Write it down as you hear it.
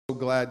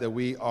Glad that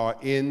we are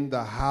in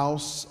the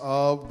house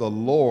of the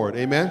Lord.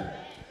 Amen.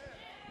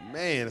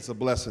 Man, it's a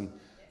blessing.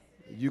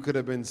 You could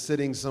have been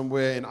sitting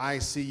somewhere in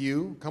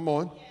ICU. Come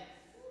on.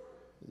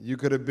 You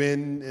could have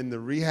been in the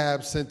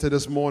rehab center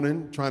this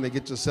morning trying to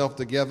get yourself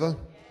together.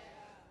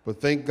 But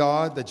thank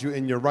God that you're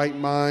in your right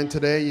mind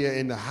today. You're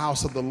in the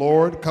house of the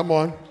Lord. Come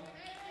on.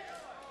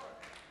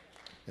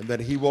 And that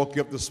he woke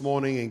you up this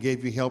morning and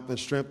gave you health and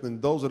strength.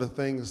 And those are the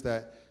things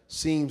that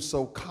seem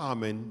so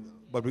common,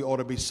 but we ought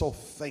to be so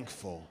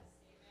thankful.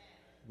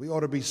 We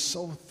ought to be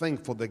so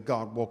thankful that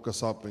God woke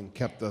us up and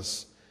kept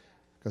us.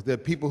 Because there are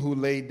people who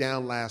laid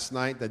down last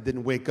night that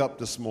didn't wake up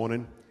this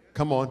morning.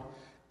 Come on.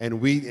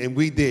 And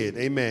we did.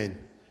 Amen.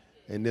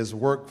 And there's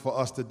work for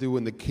us to do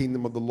in the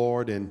kingdom of the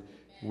Lord. And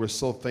we're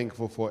so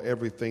thankful for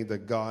everything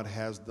that God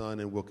has done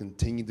and will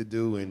continue to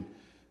do. And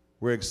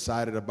we're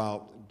excited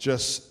about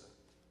just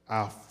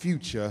our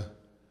future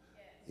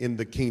in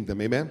the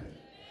kingdom. Amen.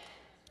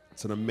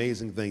 It's an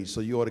amazing thing.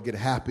 So you ought to get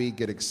happy,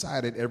 get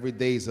excited. Every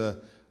day is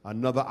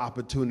another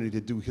opportunity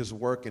to do his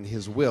work and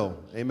his will.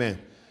 Amen.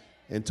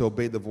 And to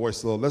obey the voice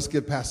of the Lord. Let's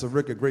give Pastor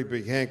Rick a great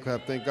big hand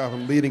clap. Thank God for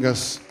leading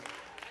us.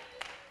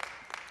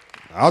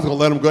 I was going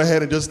to let him go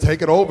ahead and just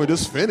take it over,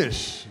 just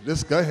finish.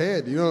 Just go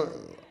ahead. You know,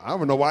 I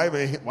don't know why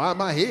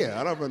am I here?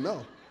 I don't even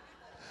know.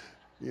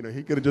 You know,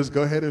 he could have just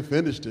go ahead and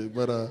finished it.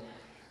 But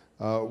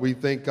we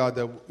thank God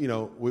that, you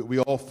know, we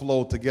all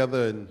flow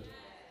together and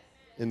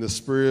in the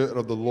spirit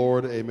of the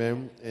Lord,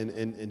 amen.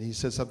 And he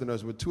said something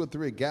else. With 2 or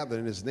 3 are gathered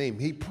in his name,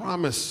 he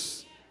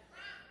promised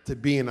to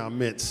be in our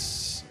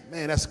midst.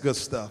 Man, that's good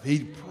stuff.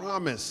 He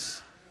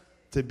promised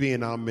to be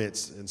in our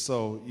midst. And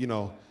so, you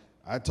know,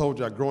 I told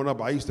you, growing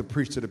up, I used to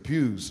preach to the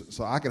pews,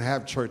 so I can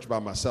have church by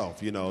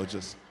myself, you know,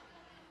 just,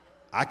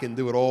 I can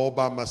do it all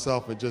by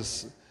myself and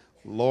just,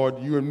 Lord,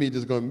 you and me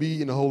just going to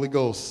meet in the Holy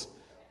Ghost.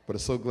 But I'm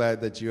so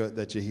glad that you're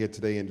here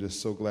today, and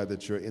just so glad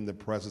that you're in the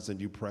presence and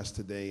you pressed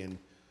today, and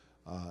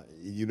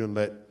you didn't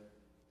let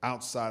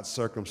outside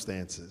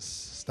circumstances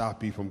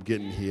stop you from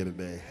getting here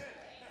today.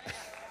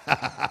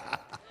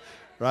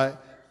 Right?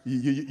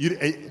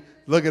 You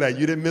look at that.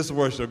 You didn't miss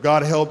worship.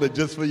 God held it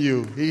just for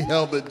you. He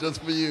held it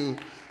just for you.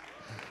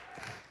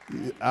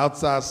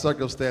 Outside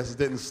circumstances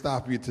didn't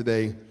stop you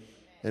today,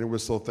 and we're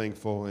so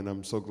thankful, and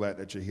I'm so glad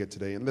that you're here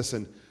today. And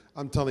listen,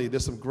 I'm telling you,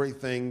 there's some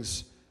great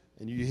things,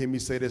 and you hear me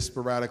say this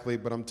sporadically,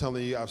 but I'm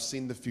telling you, I've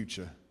seen the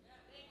future.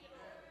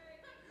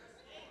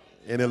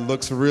 And it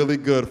looks really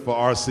good for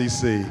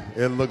RCC.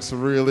 It looks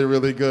really,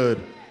 really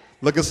good.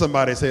 Look at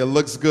somebody and say, it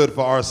looks good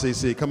for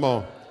RCC. Come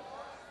on.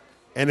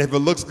 And if it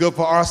looks good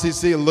for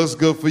RCC, it looks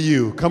good for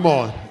you. Come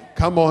on.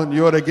 Come on.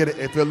 You ought to get it.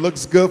 If it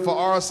looks good for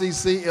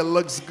RCC, it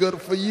looks good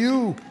for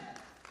you.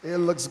 It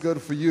looks good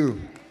for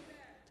you.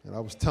 And I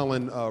was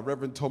telling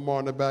Reverend Tomar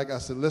in the back, I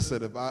said,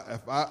 listen, if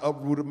I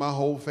uprooted my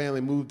whole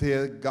family, moved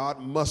here, God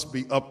must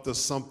be up to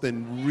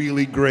something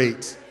really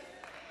great,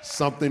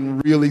 something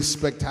really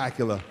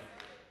spectacular.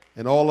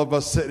 And all of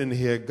us sitting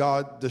here,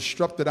 God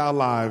disrupted our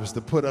lives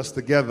to put us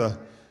together.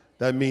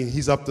 That means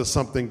he's up to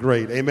something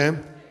great.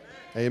 Amen?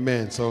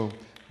 Amen. So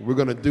we're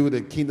going to do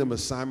the kingdom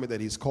assignment that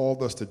he's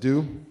called us to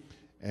do.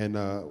 And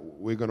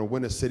we're going to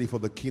win a city for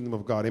the kingdom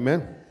of God.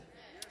 Amen?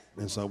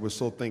 And so we're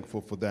so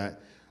thankful for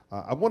that.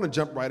 I want to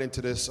jump right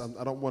into this.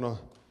 I don't want to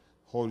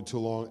hold you too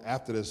long.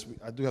 After this,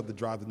 I do have to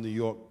drive to New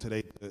York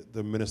today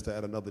to minister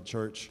at another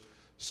church.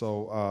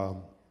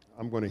 So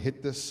I'm going to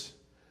hit this.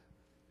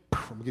 I'm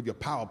going to give you a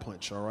power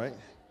punch, all right?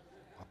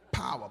 A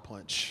power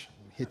punch.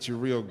 Hit you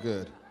real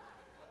good.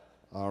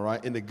 All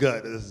right? In the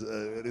gut. It's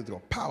going to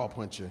power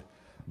punch you.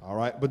 All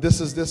right? But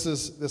this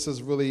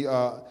is really,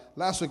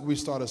 last week we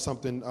started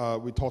something,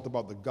 we talked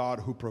about the God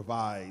who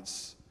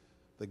provides.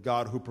 The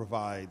God who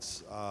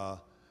provides.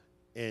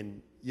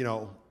 And, you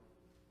know,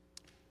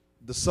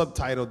 the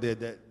subtitle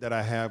there that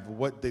I have,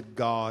 what did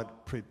God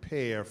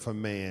prepare for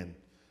man?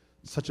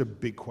 Such a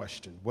big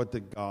question. What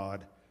did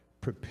God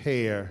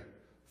prepare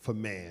for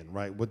man,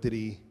 right? What did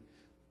he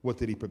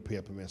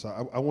prepare for man?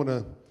 So I want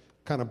to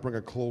kind of bring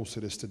a close to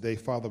this today.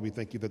 Father, we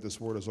thank you that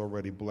this word is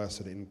already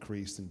blessed and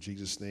increased. In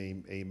Jesus'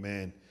 name,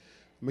 amen.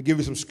 I'm going to give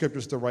you some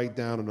scriptures to write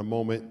down in a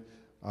moment.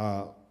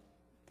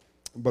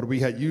 But we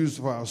had used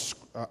for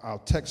our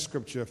text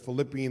scripture,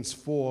 Philippians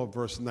 4,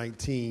 verse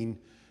 19,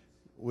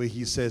 where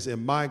he says,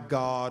 and my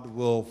God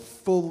will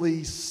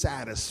fully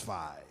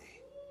satisfy.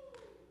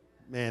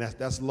 Man,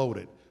 that's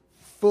loaded.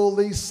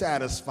 Fully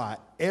satisfy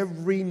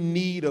every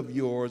need of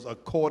yours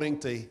according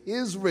to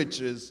his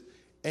riches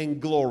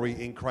and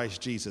glory in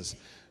Christ Jesus.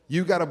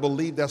 You got to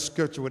believe that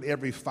scripture with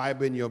every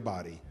fiber in your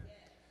body,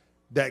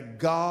 that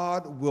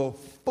God will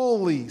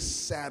fully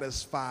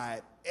satisfy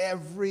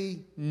every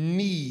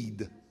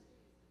need.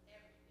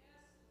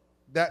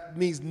 That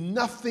means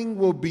nothing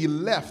will be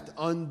left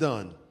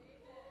undone.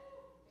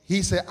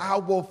 He said, I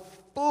will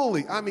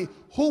fully,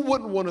 who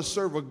wouldn't want to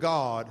serve a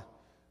God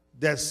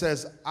that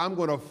says, I'm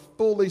going to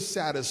fully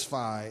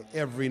satisfy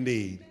every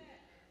need?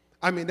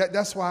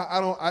 That's why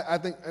I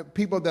think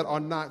people that are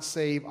not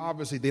saved,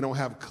 obviously they don't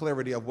have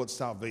clarity of what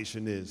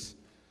salvation is.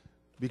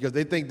 because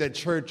they think that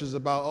church is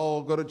about,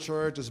 oh, go to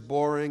church, it's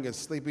boring, it's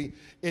sleepy.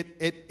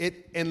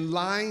 It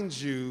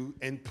aligns you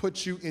and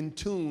puts you in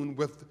tune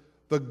with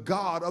the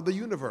God of the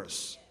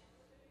universe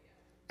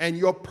and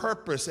your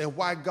purpose and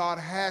why God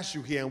has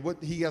you here and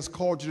what he has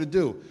called you to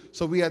do.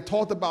 So we had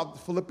talked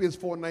about Philippians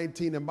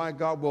 4:19, and my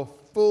God will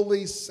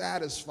fully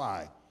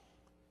satisfy.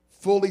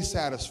 Fully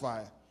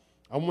satisfy.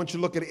 I want you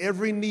to look at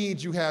every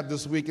need you have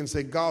this week and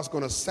say, God's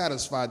going to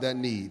satisfy that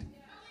need.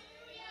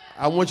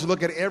 I want you to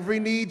look at every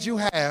need you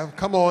have,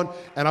 come on,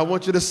 and I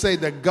want you to say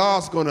that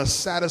God's going to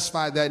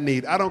satisfy that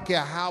need. I don't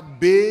care how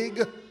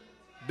big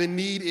the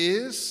need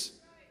is.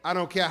 I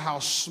don't care how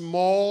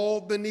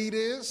small the need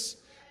is.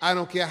 I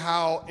don't care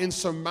how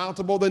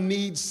insurmountable the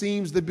need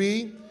seems to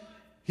be.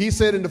 He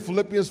said in the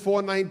Philippians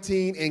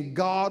 4:19, and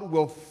God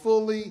will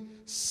fully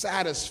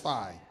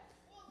satisfy.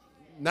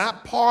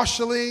 Not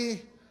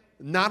partially,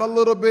 not a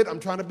little bit. I'm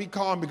trying to be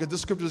calm because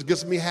this scripture just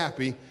gets me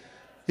happy.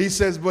 He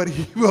says, but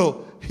he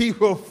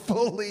will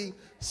fully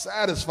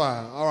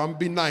satisfy. All right, I'm going to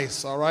be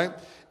nice, all right?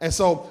 And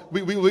so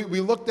we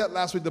looked at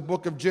last week the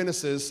book of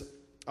Genesis.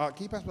 Can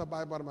you pass my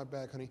Bible out of my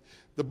bag, honey?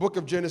 The book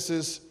of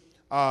Genesis,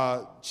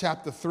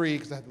 chapter 3,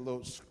 because I had the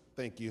little,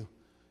 thank you.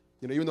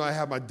 You know, even though I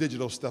have my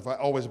digital stuff, I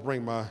always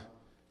bring my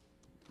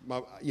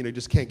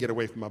just can't get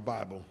away from my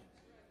Bible.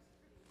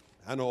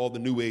 I know all the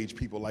new age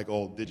people like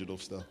all digital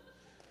stuff.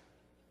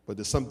 But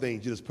there's some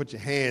things you just put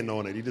your hand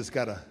on it. You just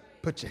got to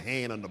put your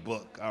hand on the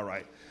book. All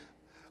right.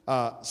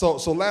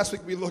 So last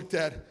week we looked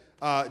at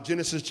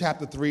Genesis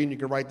chapter 3, and you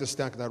can write this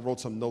down because I wrote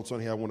some notes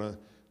on here I want to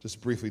just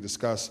briefly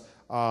discuss.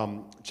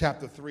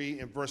 Chapter 3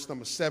 and verse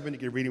number 7. You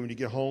can read it when you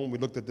get home. We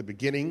looked at the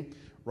beginning,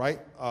 right,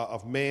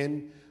 of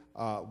man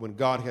when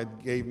God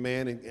had gave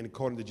man, and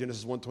according to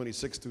Genesis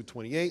 1:26 through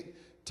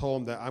 28,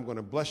 told him that I'm going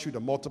to bless you to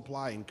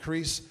multiply,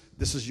 increase.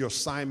 This is your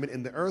assignment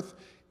in the earth.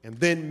 And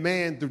then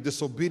man, through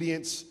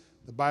disobedience,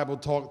 the Bible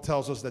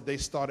tells us that they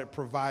started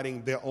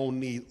providing their own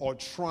need or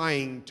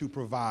trying to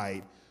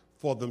provide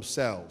for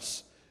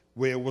themselves,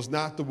 where it was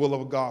not the will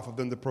of God for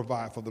them to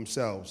provide for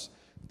themselves.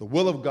 The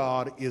will of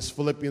God is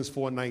Philippians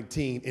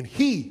 4:19, and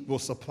he will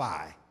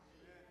supply.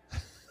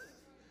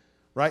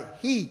 Right?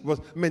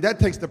 That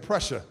takes the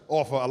pressure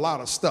off of a lot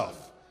of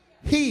stuff.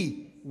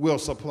 He will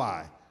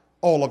supply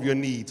all of your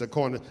needs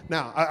according to.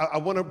 Now, I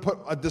want to put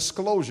a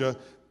disclosure.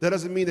 That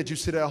doesn't mean that you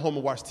sit at home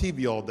and watch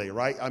TV all day,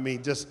 right? I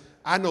mean,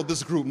 I know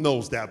this group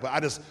knows that,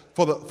 but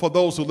for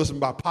those who listen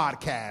by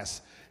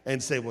podcasts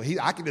and say, well,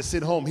 I can just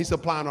sit home, he's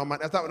supplying all my,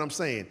 that's not what I'm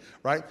saying,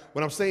 right?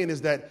 What I'm saying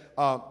is that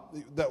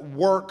that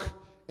work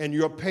and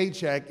your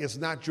paycheck is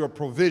not your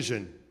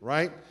provision,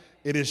 right?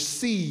 It is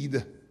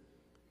seed.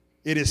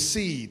 It is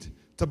seed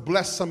to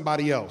bless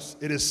somebody else.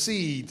 It is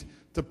seed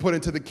to put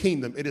into the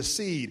kingdom. It is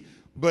seed.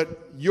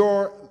 But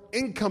your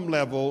income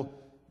level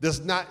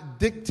does not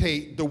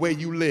dictate the way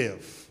you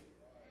live.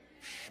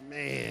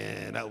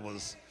 Man,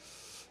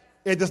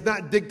 it does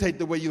not dictate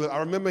the way you live. I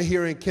remember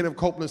hearing Kenneth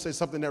Copeland say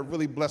something that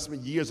really blessed me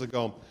years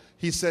ago.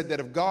 He said that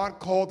if God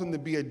called him to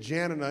be a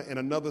janitor in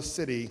another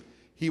city,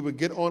 he would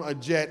get on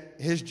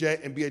his jet,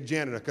 and be a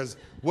janitor. Because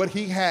what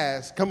he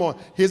has,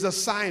 his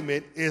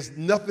assignment is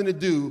nothing to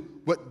do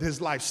with his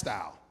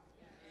lifestyle.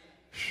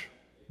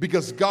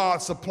 Because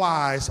God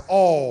supplies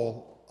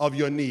all of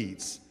your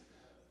needs.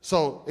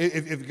 So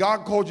if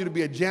God called you to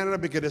be a janitor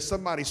because there's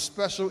somebody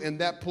special in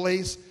that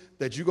place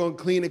that you're going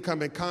to clean and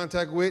come in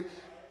contact with,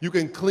 you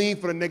can clean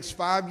for the next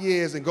 5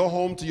 years and go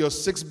home to your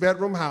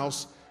 6-bedroom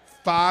house,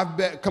 4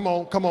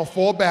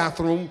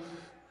 bathroom,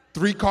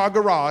 3-car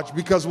garage,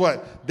 because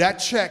what? That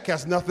check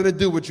has nothing to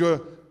do with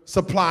your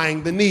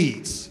supplying the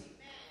needs.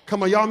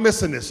 Come on, y'all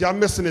missing this. Y'all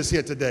missing this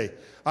here today.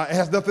 It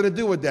has nothing to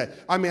do with that.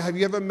 I mean, have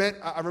you ever met,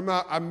 I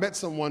remember I met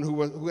someone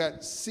who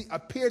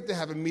appeared to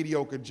have a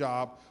mediocre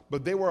job,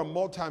 but they were a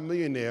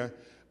multimillionaire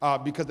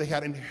because they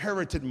had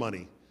inherited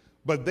money.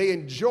 But they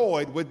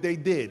enjoyed what they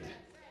did.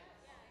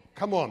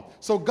 Come on.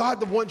 So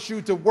God wants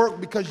you to work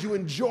because you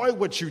enjoy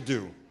what you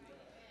do,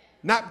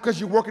 not because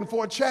you're working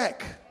for a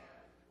check.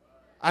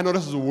 I know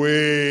this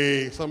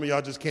is some of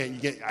y'all just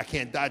I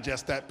can't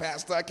digest that,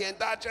 Pastor. I can't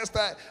digest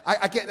that.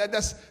 I can't,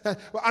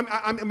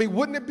 I mean,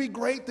 wouldn't it be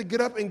great to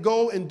get up and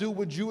go and do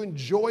what you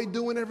enjoy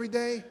doing every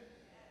day?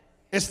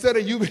 Instead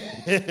of you,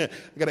 I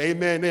got an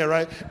amen there,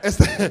 right?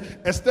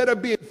 Instead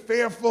of being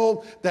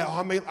fearful that,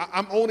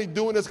 I'm only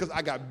doing this because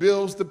I got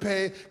bills to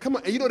pay. Come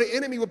on, the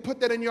enemy will put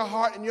that in your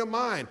heart and your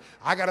mind.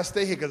 I got to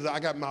stay here because I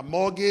got my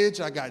mortgage,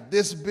 I got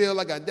this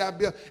bill, I got that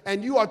bill.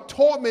 And you are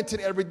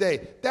tormented every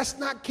day. That's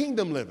not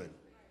kingdom living.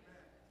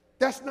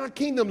 That's not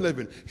kingdom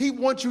living. He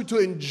wants you to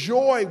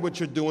enjoy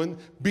what you're doing,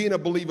 being a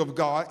believer of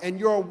God, and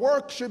your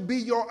work should be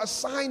your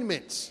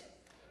assignments,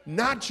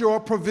 not your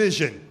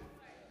provision.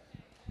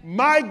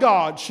 My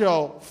God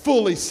shall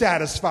fully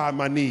satisfy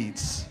my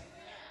needs.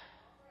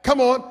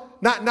 Come on,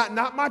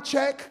 not my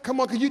check. Come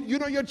on, because you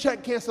know your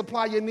check can't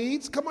supply your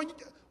needs. Come on,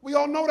 we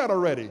all know that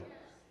already.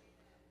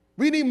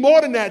 We need more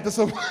than that to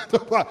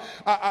supply.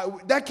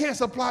 That can't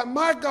supply.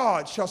 My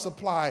God shall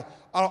supply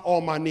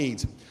all my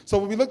needs. So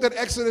when we looked at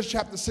Exodus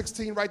chapter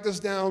 16, write this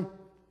down.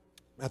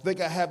 I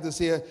think I have this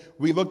here.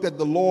 We looked at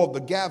the law of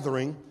the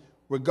gathering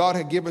where God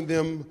had given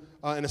them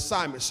an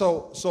assignment.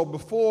 So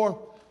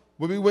before,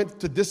 when we went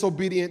to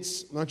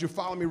disobedience, why don't you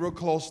follow me real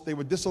close? They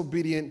were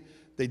disobedient.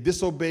 They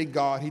disobeyed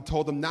God. He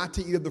told them not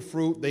to eat of the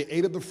fruit. They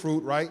ate of the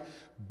fruit, right?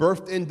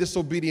 Birthed in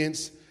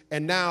disobedience.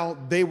 And now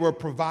they were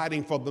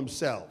providing for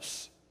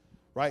themselves,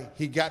 right?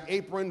 He got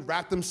apron,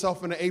 wrapped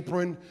himself in an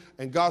apron.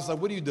 And God's like,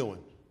 what are you doing?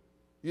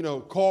 You know,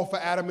 call for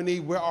Adam and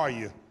Eve. Where are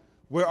you?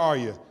 Where are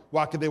you?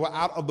 Why? Because they were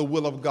out of the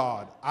will of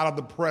God, out of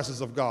the presence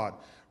of God,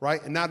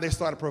 right? And now they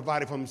started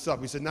providing for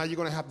themselves. He said, now you're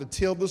going to have to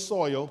till the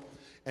soil,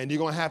 and you're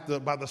going to have to,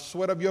 by the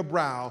sweat of your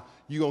brow,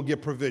 you're going to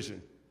get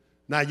provision.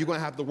 Now you're going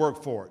to have to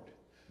work for it.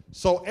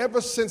 So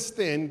ever since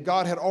then,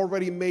 God had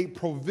already made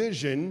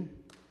provision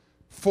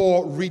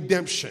for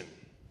redemption.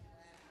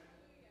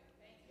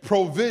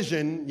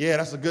 Provision, yeah,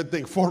 that's a good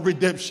thing, for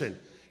redemption.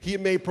 He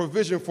made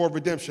provision for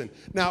redemption.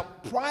 Now,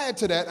 prior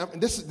to that,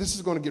 this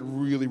is going to get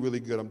really, really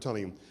good, I'm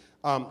telling you.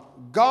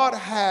 God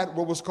had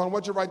what was called, I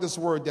want you to write this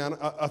word down,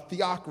 a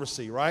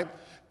theocracy, right?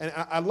 And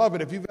I love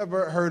it. If you've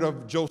ever heard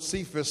of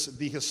Josephus,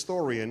 the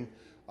historian,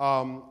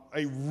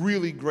 a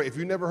really great, if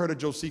you've never heard of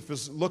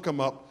Josephus, look him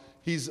up.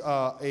 He's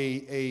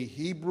a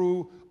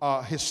Hebrew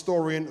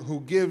historian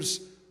who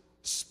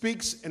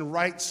speaks and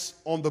writes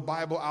on the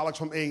Bible, Alex,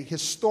 from a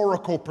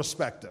historical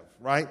perspective,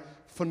 right?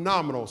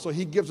 Phenomenal. So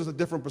he gives us a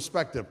different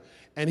perspective.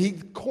 And he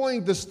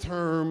coined this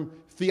term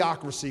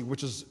theocracy,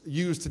 which is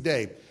used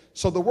today.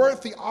 So the word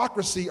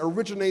theocracy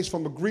originates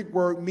from a Greek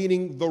word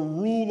meaning the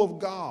rule of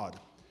God.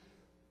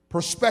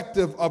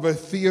 Perspective of a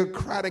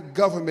theocratic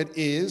government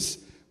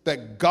is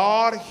that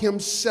God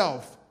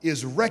himself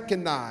is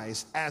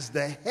recognized as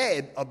the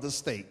head of the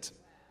state.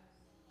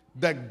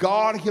 That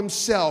God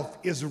himself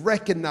is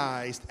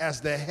recognized as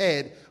the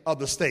head of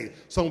the state.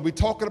 So when we're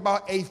talking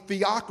about a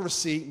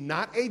theocracy,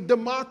 not a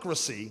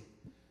democracy,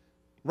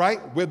 right,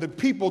 where the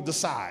people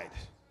decide.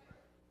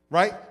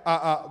 Right?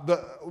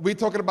 We're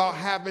talking about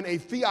having a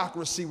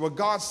theocracy where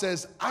God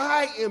says,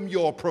 I am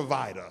your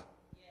provider.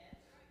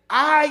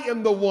 I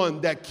am the one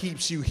that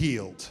keeps you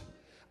healed.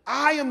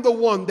 I am the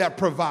one that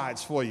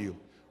provides for you.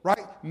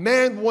 Right?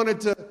 Man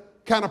wanted to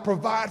kind of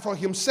provide for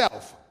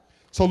himself.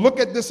 So look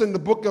at this in the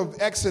book of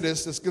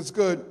Exodus. This gets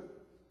good.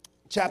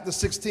 Chapter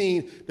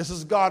 16. This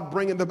is God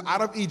bringing them out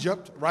of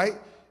Egypt, right?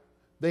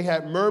 They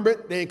had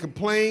murmured. They had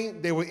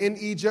complained. They were in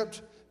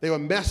Egypt. They were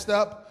messed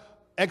up.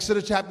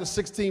 Exodus chapter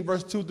 16,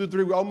 verse 2 through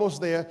 3, we're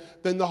almost there.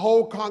 Then the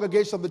whole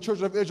congregation of the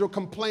children of Israel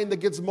complained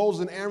against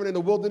Moses and Aaron in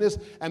the wilderness.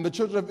 And the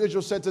children of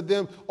Israel said to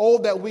them, oh,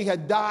 that we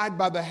had died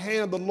by the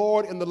hand of the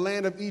Lord in the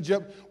land of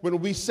Egypt, when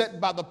we sat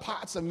by the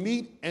pots of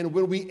meat and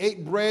when we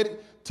ate bread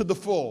to the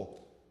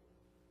full.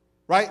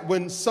 Right?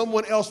 When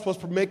someone else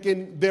was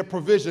making their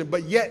provision,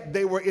 but yet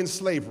they were in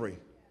slavery.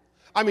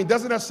 I mean,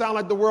 doesn't that sound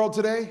like the world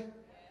today?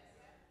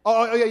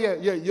 Oh, yeah.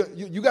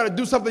 You got to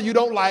do something you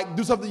don't like,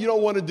 do something you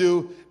don't want to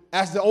do.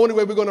 That's the only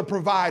way we're going to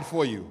provide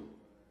for you.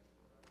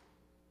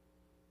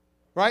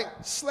 Right?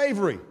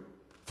 Slavery.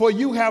 For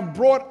you have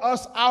brought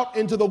us out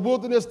into the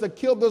wilderness to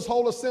kill this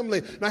whole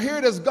assembly. Now here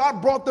it is. God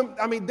brought them.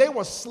 I mean, they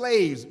were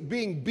slaves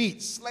being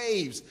beat,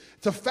 slaves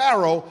to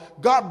Pharaoh.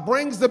 God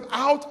brings them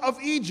out of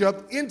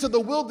Egypt into the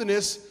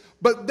wilderness,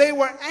 but they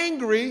were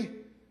angry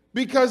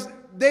because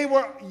they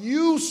were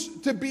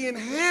used to being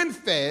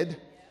hand-fed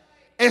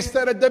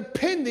instead of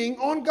depending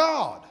on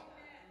God.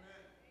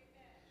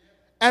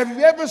 Have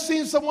you ever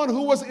seen someone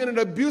who was in an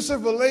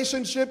abusive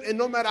relationship, and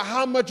no matter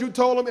how much you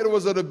told them it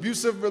was an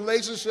abusive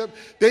relationship,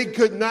 they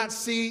could not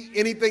see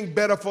anything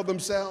better for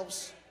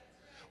themselves?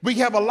 We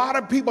have a lot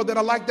of people that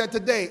are like that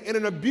today in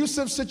an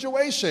abusive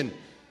situation,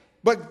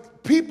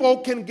 but people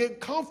can get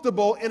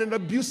comfortable in an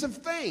abusive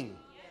thing.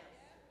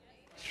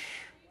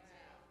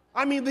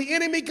 I mean, the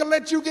enemy can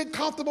let you get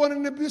comfortable in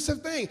an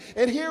abusive thing.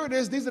 And here it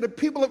is. These are the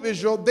people of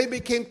Israel. They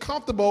became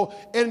comfortable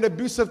in an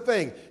abusive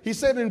thing. He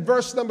said in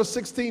verse number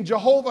 16,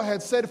 Jehovah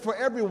had said for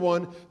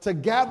everyone to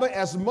gather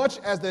as much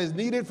as is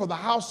needed for the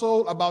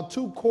household, about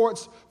 2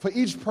 quarts for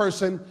each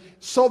person,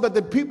 so that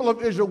the people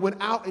of Israel went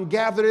out and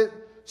gathered it,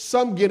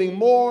 some getting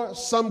more,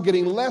 some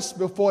getting less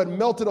before it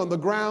melted on the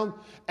ground.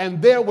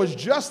 And there was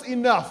just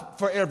enough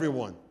for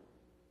everyone.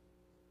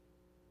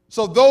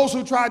 So those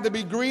who tried to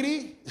be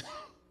greedy,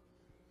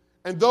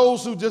 and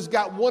those who just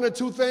got 1 or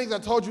 2 things, I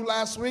told you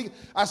last week,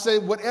 I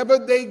said whatever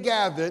they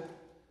gathered,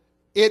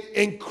 it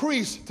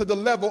increased to the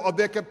level of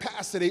their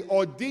capacity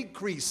or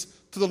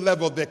decreased to the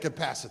level of their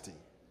capacity.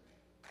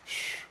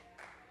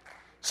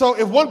 So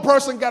if one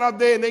person got out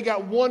there and they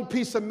got 1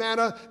 piece of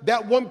manna,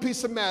 that 1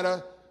 piece of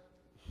manna,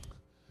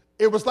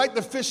 it was like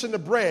the fish and the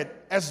bread.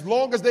 As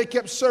long as they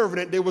kept serving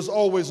it, there was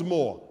always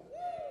more.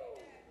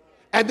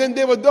 And then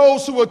there were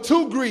those who were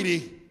too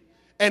greedy,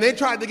 and they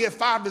tried to get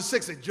 5 to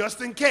 6 just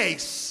in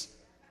case.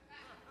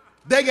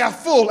 They got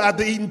full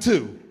after eating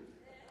 2.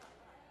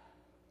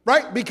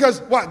 Right?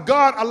 Because what?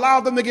 God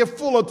allowed them to get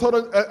full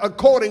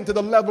according to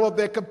the level of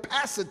their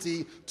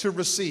capacity to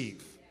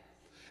receive.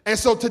 And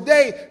so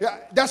today,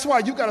 that's why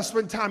you got to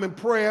spend time in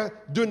prayer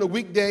during the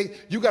weekday.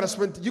 You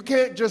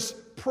can't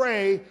just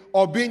pray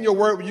or be in your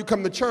word when you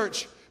come to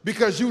church,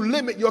 because you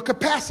limit your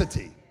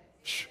capacity.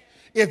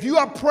 If you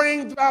are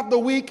praying throughout the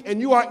week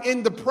and you are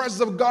in the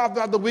presence of God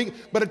throughout the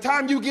week, by the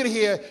time you get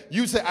here,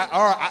 you say,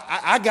 all right,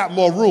 I got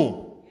more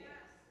room.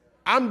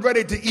 I'm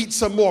ready to eat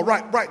some more.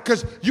 Right,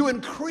 because you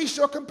increase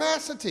your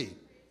capacity.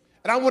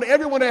 And I want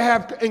everyone to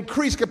have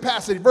increased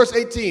capacity. Verse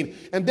 18,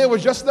 and there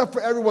was just enough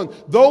for everyone.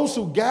 Those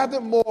who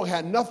gathered more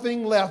had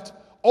nothing left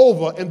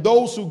over, and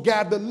those who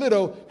gathered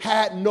little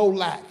had no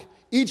lack.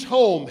 Each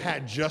home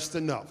had just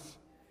enough.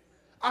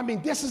 I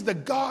mean, this is the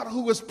God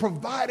who is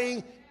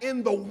providing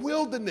in the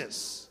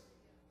wilderness.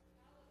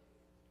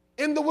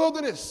 In the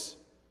wilderness.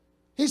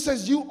 He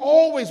says you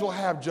always will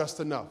have just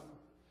enough.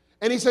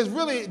 And he says,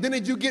 really, then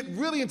as you get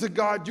really into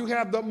God, you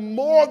have the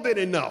more than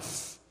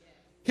enough.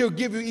 He'll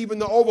give you even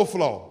the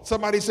overflow.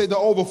 Somebody say the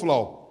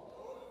overflow.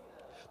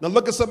 Now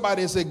look at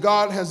somebody and say,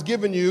 God has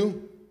given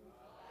you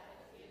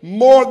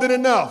more than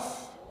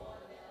enough.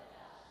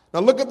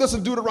 Now look at this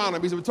in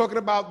Deuteronomy. So we're talking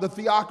about the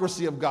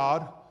theocracy of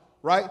God,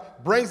 right?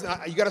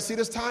 You got to see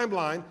this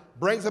timeline.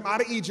 Brings them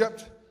out of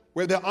Egypt,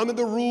 where they're under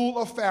the rule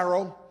of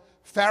Pharaoh.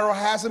 Pharaoh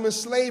has them in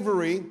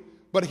slavery,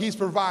 but he's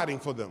providing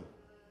for them.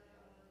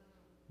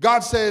 God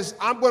says,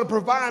 I'm going to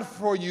provide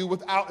for you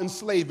without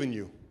enslaving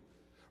you.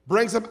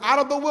 Brings them out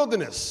of the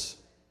wilderness.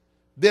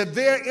 They're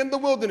there in the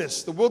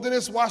wilderness. The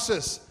wilderness, watch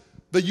this.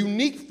 The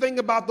unique thing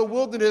about the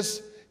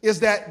wilderness is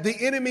that the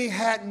enemy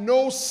had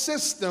no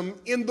system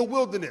in the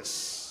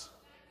wilderness.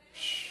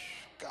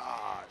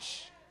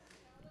 Gosh.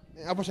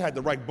 Man, I wish I had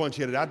the right bunch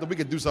here today. I thought we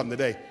could do something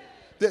today.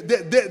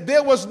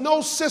 There was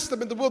no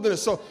system in the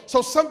wilderness.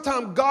 So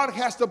sometimes God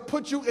has to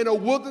put you in a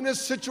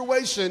wilderness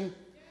situation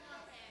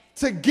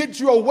to get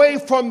you away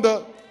from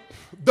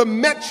the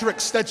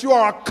metrics that you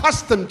are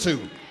accustomed to.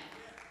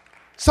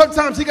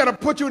 Sometimes he got to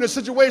put you in a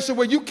situation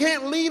where you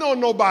can't lean on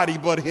nobody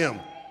but him.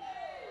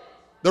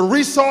 The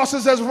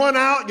resources has run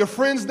out. Your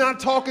friend's not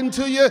talking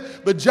to you.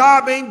 The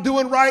job ain't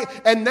doing right.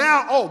 And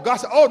now, God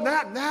said,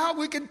 now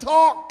we can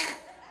talk.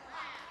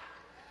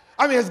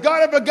 I mean, has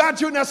God ever got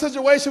you in that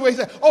situation where he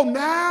said,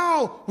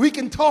 now we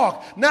can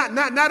talk. Now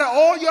that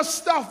all your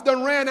stuff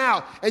done ran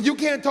out and you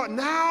can't talk,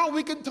 now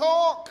we can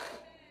talk.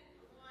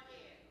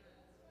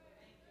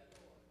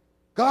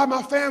 God,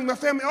 my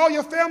family, all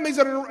your families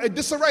are in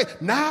disarray.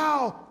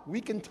 Now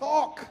we can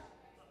talk.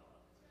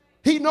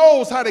 He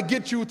knows how to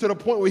get you to the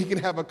point where he can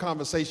have a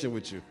conversation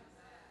with you.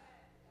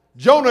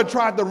 Jonah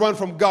tried to run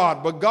from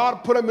God, but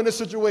God put him in a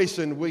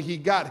situation where he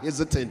got his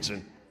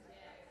attention.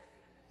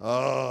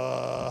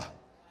 So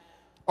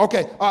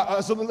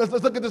let's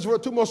look at this.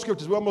 Two more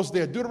scriptures. We're almost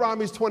there.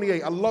 Deuteronomy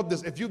 28. I love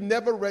this. If you've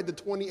never read the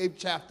 28th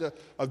chapter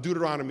of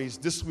Deuteronomy,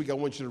 this week I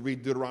want you to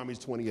read Deuteronomy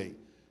 28.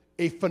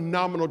 A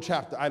phenomenal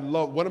chapter. I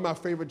love one of my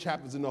favorite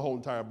chapters in the whole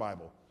entire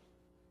Bible.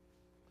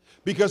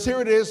 Because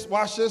here it is.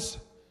 Watch this.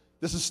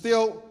 This is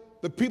still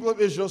the people of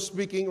Israel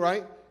speaking,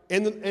 right?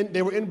 And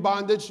they were in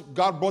bondage.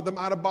 God brought them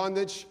out of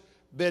bondage.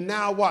 They're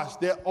now, watch,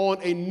 they're on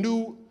a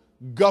new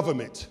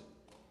government.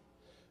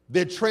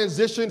 They're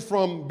transitioned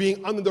from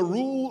being under the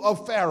rule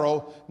of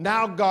Pharaoh.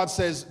 Now God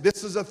says,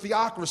 this is a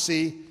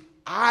theocracy.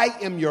 I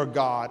am your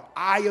God.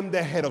 I am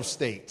the head of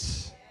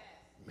state.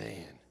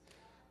 Man,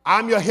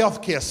 I'm your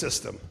healthcare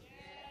system.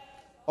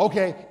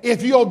 Okay,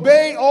 if you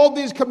obey all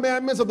these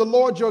commandments of the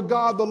Lord your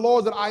God, the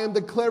laws that I am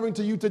declaring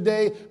to you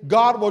today,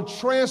 God will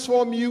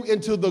transform you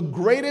into the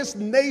greatest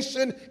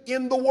nation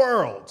in the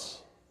world.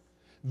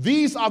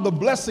 These are the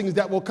blessings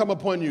that will come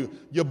upon you.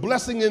 Your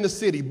blessing in the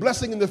city,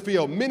 blessing in the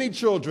field, many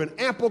children,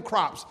 ample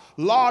crops,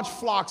 large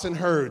flocks and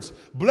herds,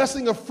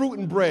 blessing of fruit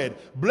and bread,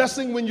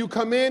 blessing when you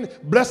come in,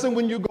 blessing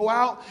when you go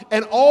out,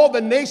 and all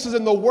the nations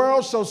in the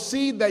world shall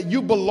see that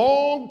you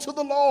belong to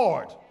the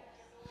Lord.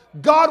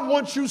 God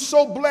wants you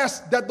so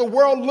blessed that the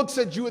world looks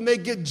at you and they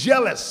get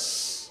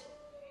jealous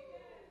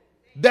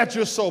that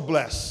you're so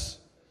blessed.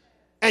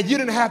 And you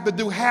didn't have to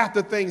do half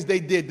the things they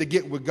did to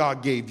get what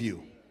God gave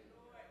you.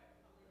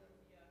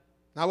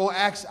 Now,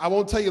 I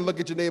won't tell you to look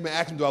at your neighbor and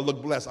ask him, do I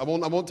look blessed? I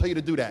won't tell you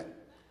to do that.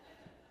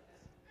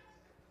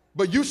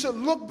 But you should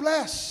look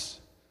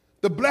blessed.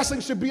 The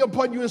blessing should be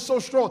upon you and so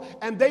strong.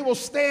 And they will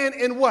stand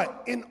in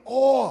what? In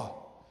awe.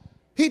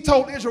 He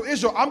told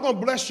Israel, I'm going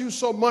to bless you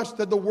so much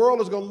that the world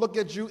is going to look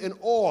at you in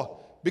awe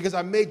because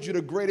I made you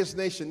the greatest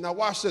nation. Now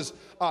watch this.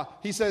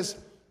 He says,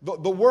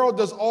 the world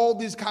does all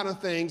these kind of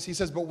things. He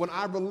says, but when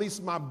I release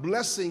my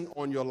blessing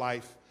on your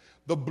life,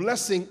 the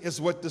blessing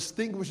is what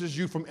distinguishes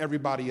you from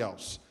everybody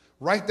else.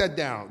 Write that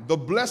down. The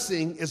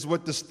blessing is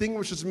what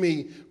distinguishes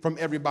me from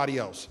everybody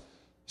else.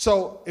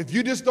 So if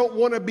you just don't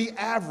want to be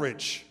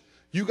average,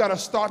 you got to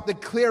start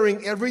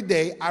declaring every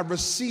day, I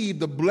receive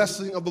the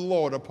blessing of the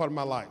Lord upon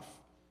my life.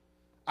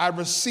 I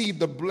receive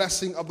the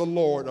blessing of the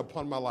Lord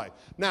upon my life.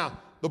 Now,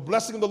 the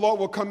blessing of the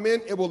Lord will come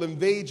in. It will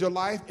invade your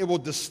life. It will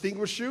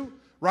distinguish you,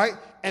 right?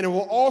 And it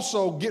will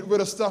also get rid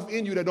of stuff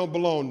in you that don't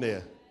belong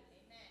there.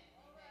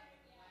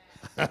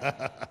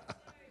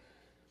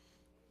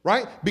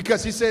 Right?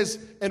 Because he says,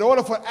 in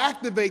order for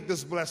activate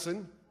this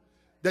blessing,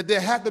 that there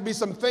have to be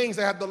some things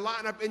that have to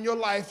line up in your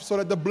life so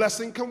that the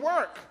blessing can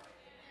work.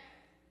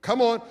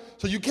 Come on.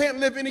 So you can't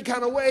live any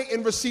kind of way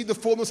and receive the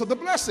fullness of the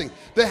blessing.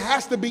 There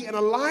has to be an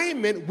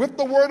alignment with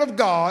the word of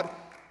God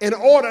in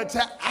order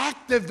to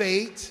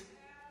activate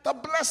the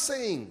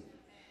blessing.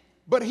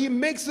 But he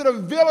makes it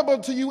available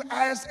to you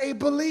as a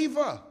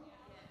believer.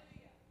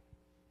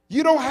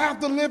 You don't have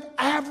to live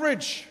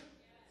average.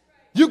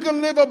 You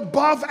can live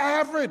above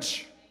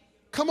average.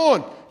 Come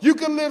on. You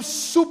can live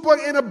super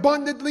and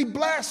abundantly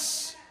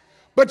blessed.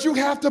 But you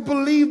have to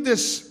believe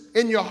this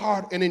in your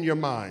heart and in your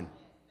mind.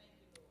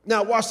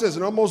 Now, watch this,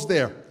 and almost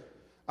there.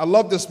 I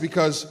love this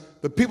because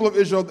the people of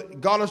Israel,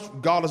 God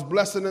is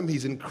blessing them.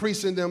 He's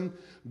increasing them.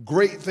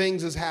 Great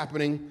things is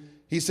happening.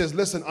 He says,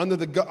 listen,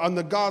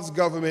 under God's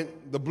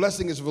government, the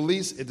blessing is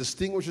released. It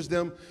distinguishes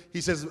them. He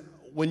says,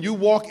 when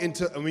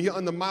you're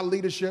under my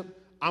leadership,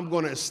 I'm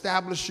going to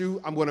establish you.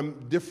 I'm going to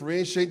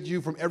differentiate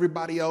you from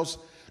everybody else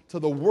till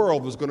the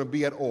world was going to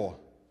be at awe.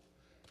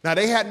 Now,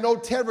 they had no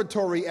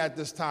territory at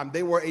this time.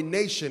 They were a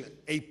nation,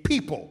 a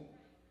people.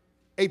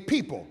 A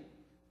people.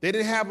 They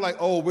didn't have like,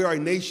 oh, we're a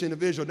nation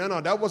of Israel. No,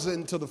 that wasn't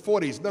until the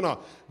 40s. No.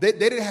 They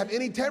didn't have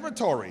any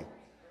territory.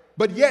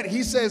 But yet,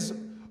 he says,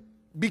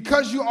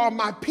 because you are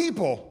my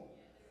people,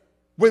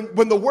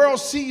 when the world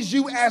sees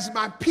you as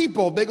my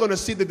people, they're going to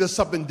see that there's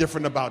something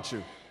different about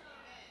you.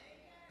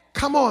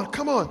 Come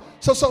on.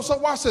 So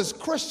watch this.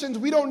 Christians,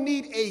 we don't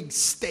need a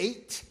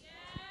state.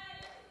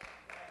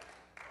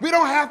 We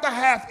don't have to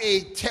have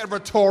a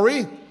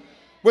territory.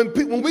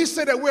 When we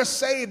say that we're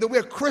saved, that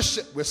we're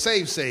Christian, we're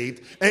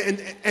saved,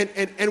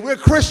 and we're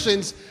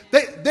Christians,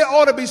 there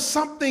ought to be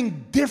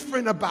something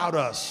different about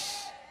us.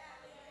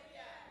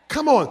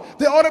 Come on.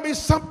 There ought to be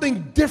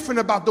something different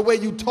about the way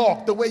you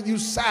talk, the way you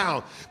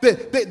sound.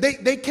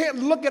 They can't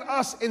look at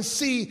us and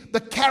see the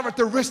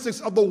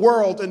characteristics of the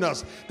world in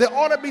us. There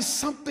ought to be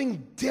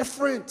something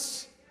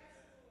different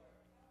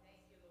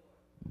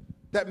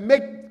that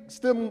makes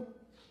them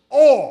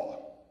awe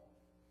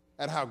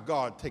at how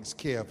God takes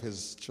care of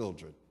his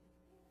children.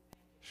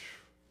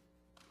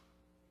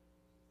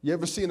 You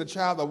ever seen a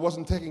child that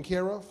wasn't taken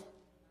care of?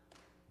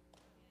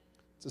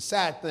 It's a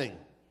sad thing.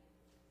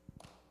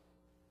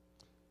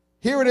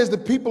 Here it is, the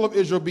people of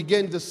Israel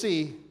begin to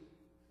see,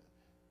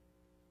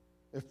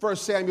 in 1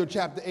 Samuel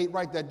chapter 8,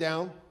 write that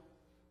down. I'm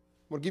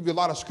going to give you a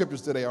lot of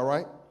scriptures today, all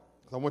right?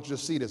 I want you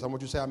to see this. I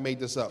want you to say I made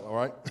this up, all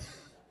right?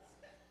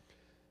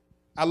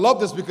 I love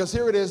this because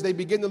here it is, they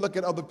begin to look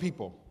at other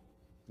people.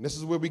 And this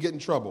is where we get in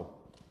trouble.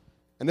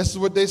 And this is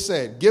what they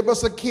said. Give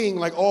us a king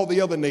like all the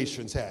other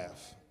nations have.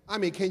 I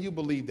mean, can you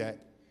believe that?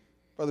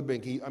 Brother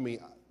Ben,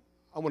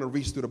 I want to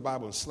reach through the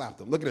Bible and slap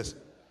them. Look at this.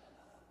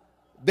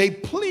 They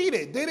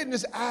pleaded. They didn't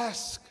just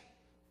ask.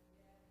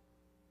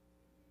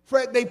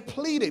 Fred, they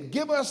pleaded.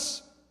 Give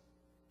us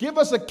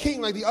a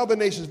king like the other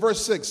nations.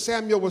 Verse 6,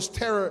 Samuel was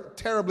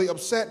terribly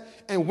upset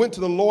and went to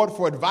the Lord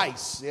for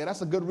advice. Yeah,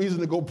 that's a good reason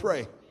to go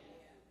pray.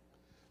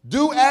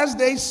 Do as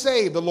they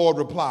say, the Lord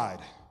replied.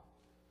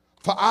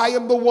 For I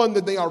am the one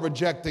that they are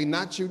rejecting,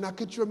 not you. Now,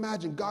 could you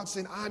imagine God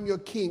saying, I'm your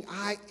king.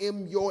 I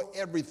am your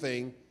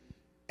everything.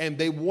 And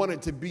they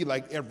wanted to be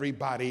like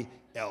everybody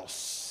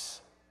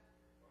else.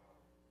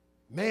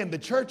 Man, the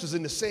church is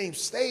in the same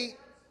state.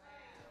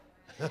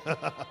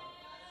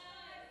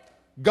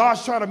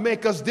 God's trying to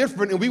make us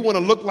different, and we want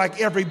to look like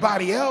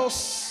everybody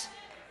else.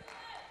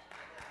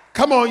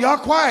 Come on, y'all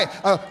quiet.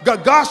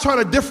 God's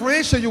trying to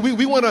differentiate you.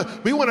 We want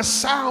to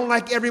sound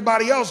like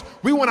everybody else.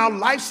 We want our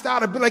lifestyle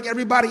to be like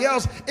everybody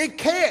else. It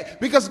can't,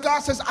 because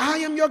God says, I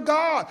am your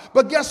God.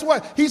 But guess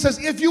what? He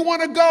says, if you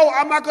want to go,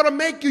 I'm not going to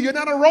make you. You're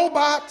not a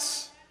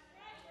robot.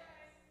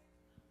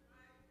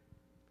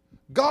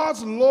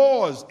 God's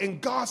laws and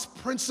God's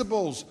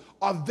principles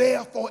are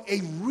there for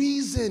a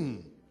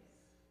reason.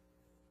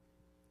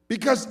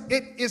 Because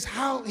it is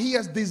how he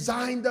has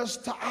designed us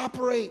to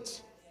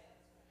operate.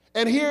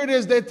 And here it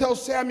is, they tell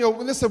Samuel,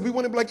 listen, we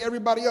want to be like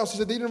everybody else. He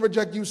said, they didn't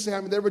reject you,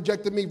 Samuel. They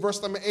rejected me.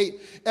 Verse number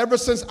 8, ever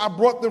since I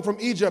brought them from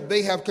Egypt,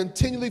 they have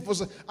continually,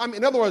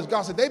 in other words,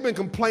 God said, they've been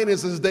complaining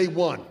since day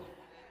one.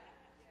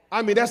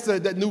 That's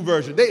that new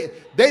version.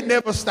 They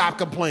never stop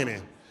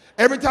complaining.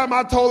 Every time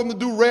I told them to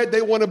do red,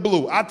 they wanted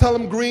blue. I tell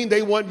them green,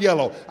 they want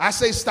yellow. I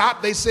say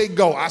stop, they say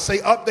go. I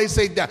say up, they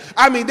say down.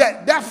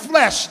 That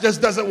flesh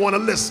just doesn't want to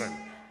listen.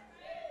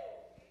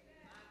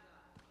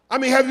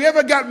 Have you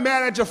ever got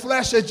mad at your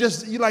flesh and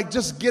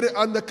just get it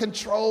under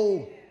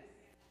control?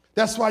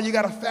 That's why you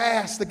got to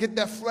fast, to get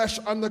that flesh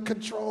under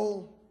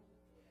control.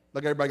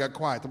 Look, everybody got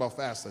quiet about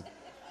fasting.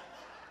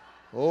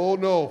 Oh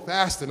no,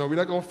 fasting. No, we're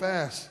not going to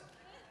fast.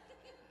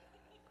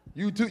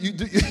 You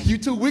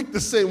too weak to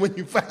sin when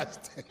you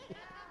fast.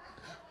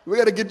 We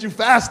got to get you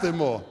fasting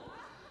more.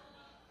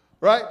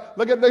 Right?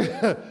 Look at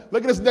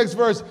this next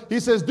verse. He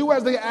says, do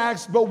as they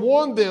ask, but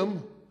warn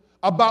them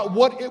about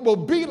what it will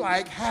be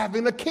like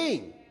having a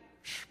king.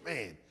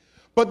 Man.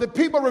 But the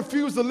people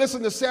refused to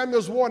listen to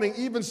Samuel's warning.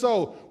 Even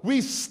so,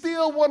 we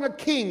still want a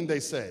king, they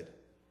said.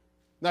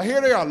 Now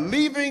here they are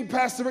leaving,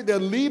 Pastor Rick, they're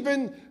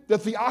leaving the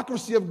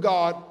theocracy of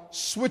God,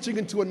 switching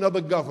into another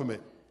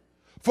government.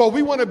 For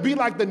we want to be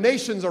like the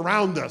nations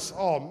around us.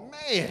 Oh,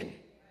 man.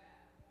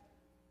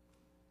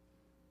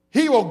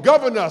 He will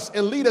govern us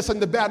and lead us in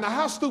the battle. Now,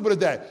 how stupid is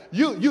that?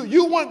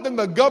 You want them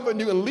to govern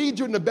you and lead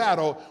you in the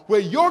battle where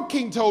your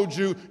king told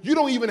you you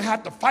don't even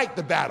have to fight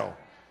the battle.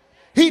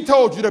 He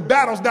told you the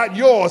battle's not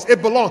yours,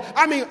 it belongs.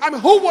 I mean,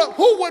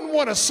 who wouldn't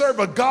want to serve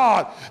a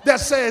God that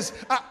says,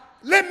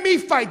 let me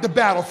fight the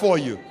battle for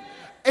you?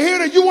 And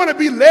here you want to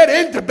be led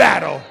into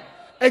battle,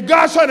 and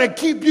God's trying to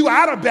keep you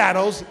out of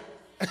battles.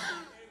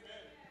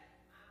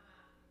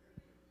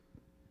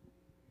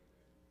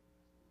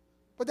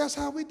 But that's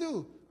how we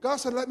do. God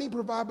said, let me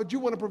provide, but you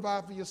want to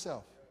provide for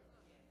yourself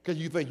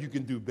because you think you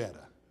can do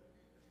better.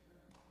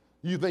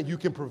 You think you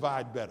can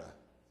provide better.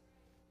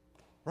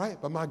 Right?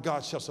 But my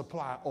God shall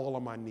supply all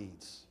of my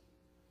needs.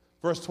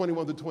 Verse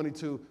 21 to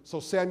 22, so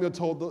Samuel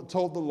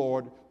told the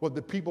Lord what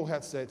the people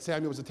had said.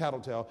 Samuel was a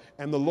tattletale,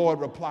 and the Lord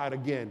replied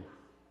again,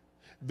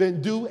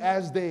 then do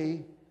as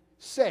they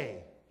say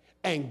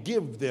and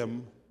give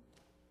them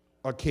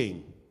a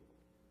king.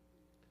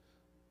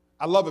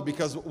 I love it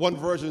because one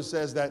version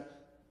says that,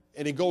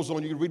 and it goes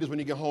on, you can read this when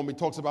you get home, it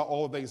talks about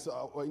all the things,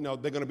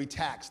 they're going to be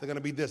taxed, they're going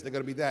to be this, they're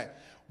going to be that.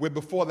 Where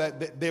before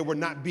that, they were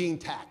not being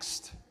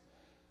taxed.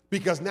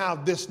 Because now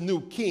this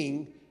new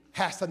king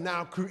has to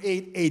now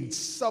create a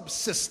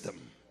subsystem.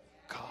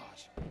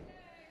 Gosh,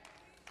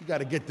 you got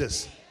to get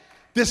this.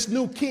 This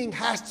new king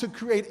has to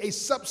create a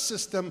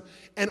subsystem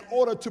in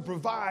order to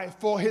provide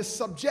for his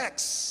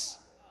subjects.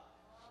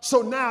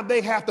 So now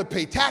they have to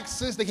pay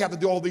taxes. They have to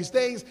do all these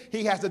things.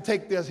 He has to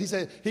take this. He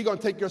said, he's going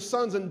to take your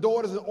sons and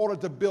daughters in order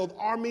to build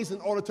armies, in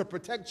order to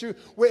protect you.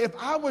 Where if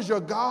I was your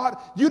God,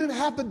 you didn't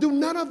have to do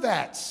none of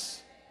that.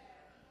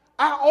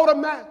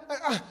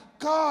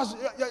 Gosh,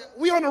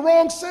 we're on the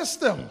wrong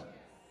system.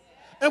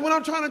 And what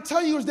I'm trying to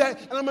tell you is that,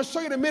 and I'm going to show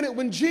you in a minute,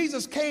 when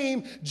Jesus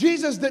came,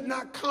 Jesus did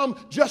not come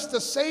just to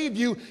save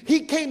you.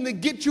 He came to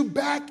get you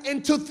back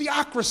into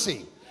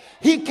theocracy.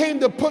 He came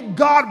to put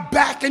God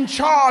back in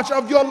charge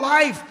of your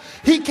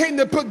life. He came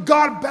to put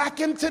God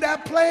back into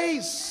that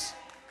place.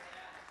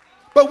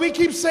 But we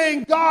keep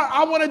saying, God,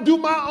 I want to do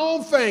my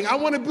own thing. I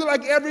want to be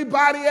like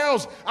everybody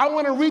else. I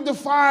want to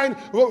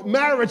redefine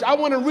marriage. I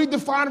want to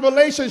redefine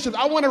relationships.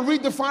 I want to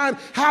redefine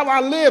how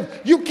I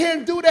live. You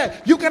can't do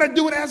that. You got to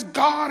do it as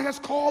God has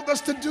called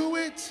us to do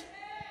it.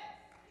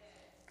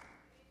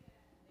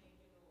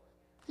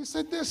 He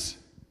said this.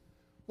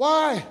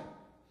 Why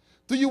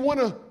do you want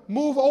to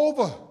move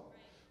over?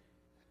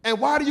 And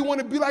why do you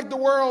want to be like the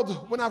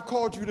world when I've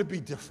called you to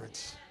be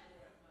different?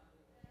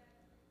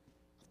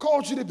 I've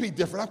called you to be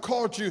different. I've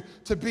called you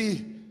to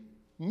be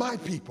my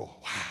people.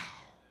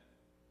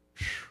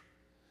 Wow.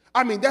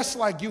 I mean, that's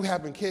like you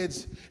having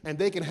kids and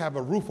they can have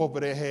a roof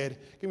over their head.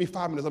 Give me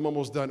 5 minutes, I'm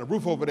almost done. A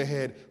roof over their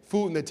head,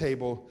 food on their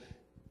table,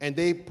 and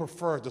they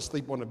prefer to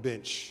sleep on a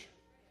bench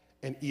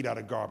and eat out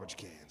of garbage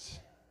cans.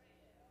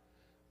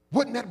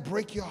 Wouldn't that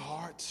break your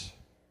heart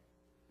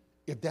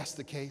if that's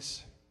the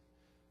case?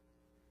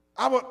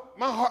 I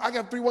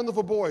got 3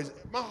 wonderful boys.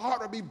 My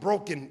heart would be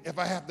broken if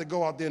I have to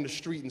go out there in the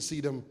street and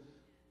see them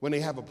when they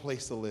have a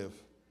place to live.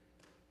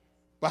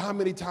 But how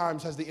many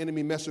times has the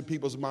enemy messed with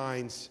people's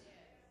minds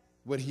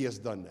when he has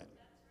done that?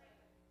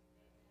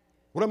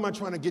 What am I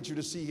trying to get you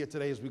to see here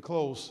today as we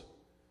close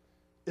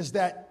is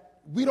that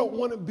we don't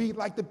want to be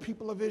like the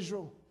people of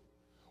Israel.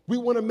 We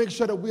want to make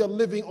sure that we are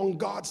living on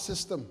God's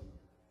system.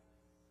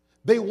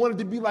 They wanted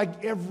to be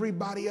like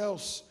everybody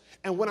else.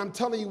 And what I'm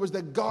telling you is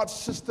that God's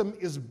system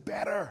is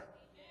better.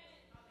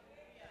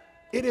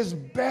 It is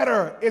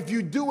better. If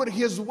you do it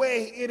his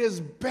way, it is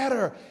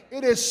better.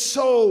 It is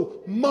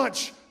so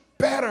much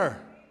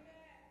better.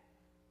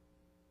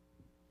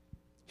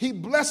 He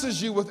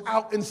blesses you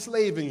without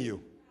enslaving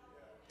you.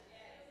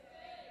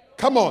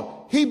 Come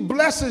on. He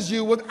blesses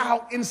you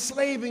without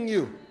enslaving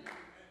you.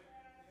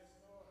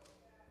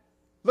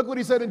 Look what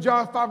he said in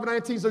John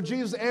 5:19. So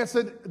Jesus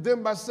answered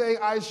them by saying,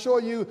 I assure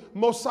you,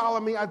 most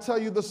solemnly, I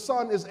tell you, the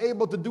Son is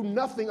able to do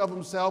nothing of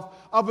himself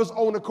of his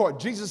own accord.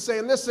 Jesus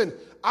saying, listen,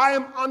 I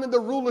am under the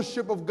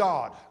rulership of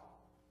God,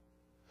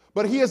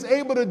 but he is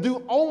able to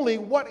do only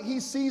what he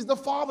sees the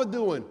Father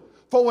doing.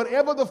 For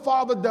whatever the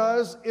Father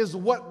does is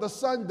what the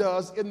Son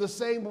does in the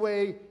same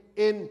way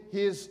in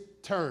his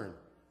turn.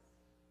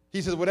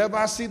 He says, whatever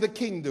I see the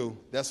King do,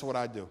 that's what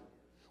I do.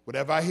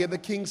 Whatever I hear the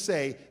King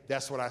say,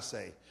 that's what I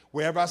say.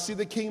 Wherever I see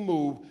the King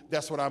move,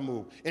 that's what I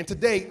move. And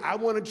today, I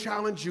want to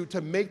challenge you to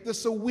make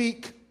this a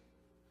week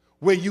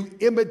where you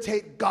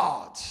imitate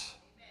God.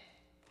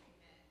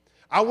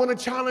 I want to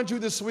challenge you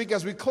this week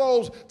as we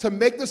close to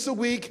make this a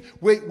week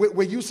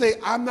where you say,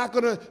 I'm not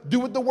going to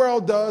do what the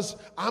world does.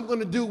 I'm going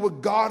to do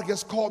what God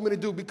has called me to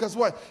do. Because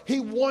what?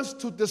 He wants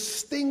to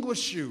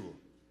distinguish you.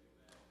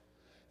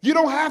 You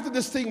don't have to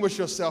distinguish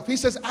yourself. He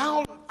says,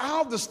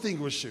 I'll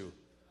distinguish you.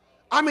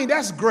 I mean,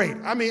 that's great.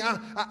 I mean,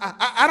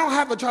 I don't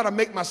have to try to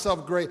make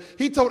myself great.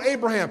 He told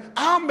Abraham,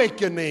 I'll make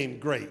your name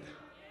great.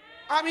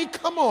 I mean,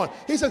 come on.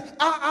 He says,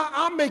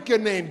 I'll make your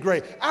name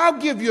great. I'll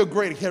give you a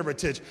great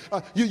heritage.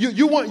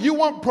 You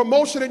want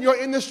promotion in your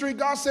industry?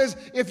 God says,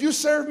 if you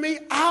serve me,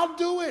 I'll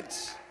do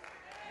it.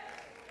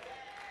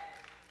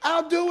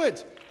 I'll do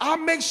it. I'll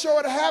make sure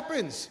it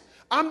happens.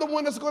 I'm the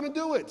one that's going to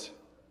do it.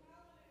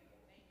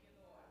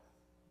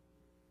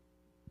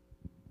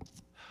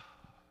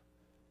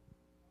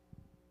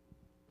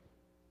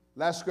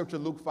 Last scripture,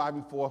 Luke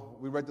 5:4.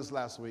 We read this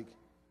last week.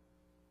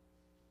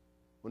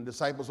 When the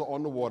disciples were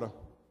on the water,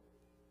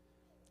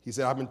 he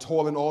said, I've been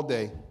toiling all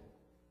day.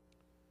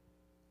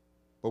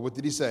 But what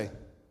did he say?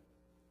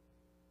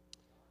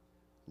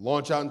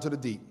 Launch out into the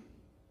deep.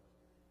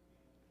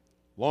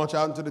 Launch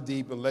out into the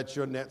deep and let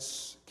your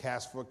nets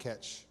cast for a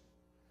catch.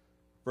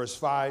 Verse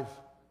 5,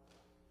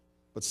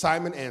 but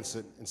Simon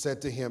answered and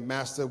said to him,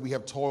 Master, we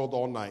have toiled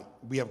all night.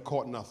 We have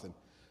caught nothing.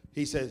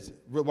 He says,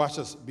 watch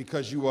this,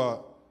 because you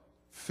are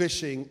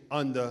fishing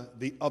under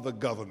the other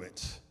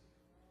government.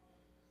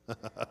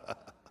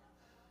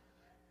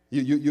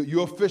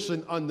 You're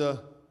fishing under,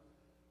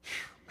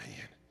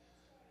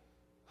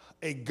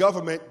 a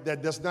government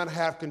that does not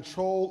have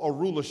control or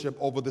rulership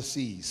over the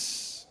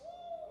seas.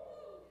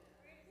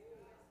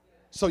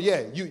 So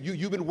yeah,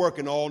 you've been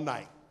working all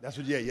night. That's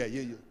what,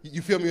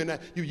 you feel me on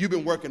that? You've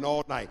been working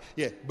all night.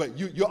 Yeah, but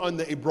you're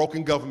under a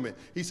broken government.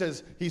 He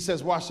says,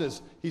 watch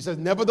this. He says,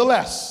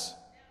 nevertheless,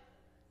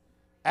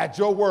 at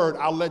your word,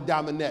 I'll let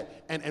down the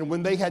net. And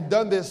when they had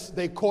done this,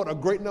 they caught a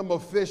great number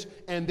of fish,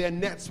 and their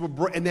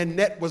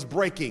net was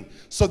breaking,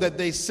 so that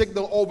they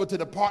signaled over to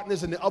the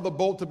partners in the other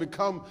boat to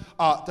come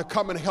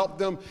and help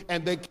them.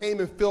 And they came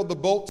and filled the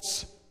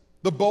boats.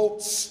 Come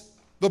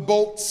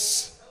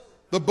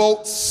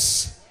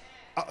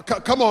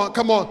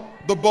on,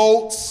 the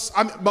boats.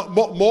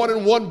 More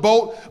than one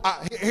boat.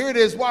 Here it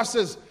is. Watch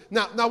this.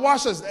 Now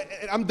watch this.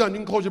 I'm done. You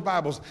can close your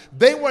Bibles.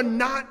 They were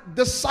not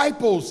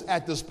disciples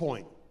at this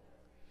point.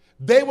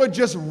 They were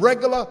just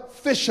regular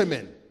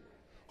fishermen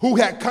who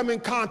had come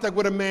in contact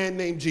with a man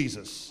named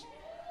Jesus.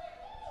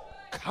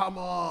 Come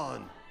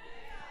on.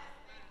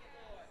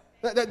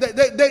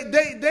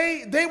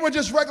 They were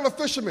just regular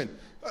fishermen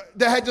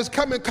that had just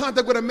come in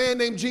contact with a man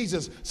named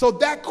Jesus. So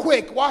that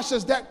quick, watch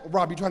this.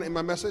 Rob, you trying to end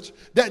my message?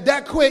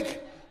 That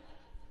quick,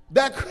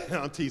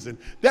 I'm teasing.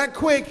 That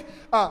quick,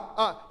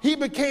 he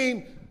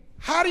became,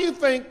 how do you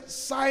think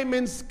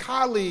Simon's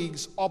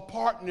colleagues or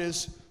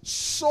partners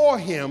saw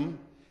him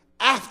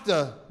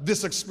after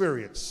this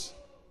experience?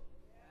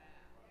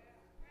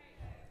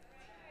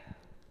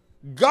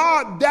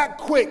 God that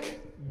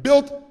quick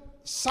built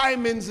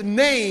Simon's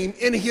name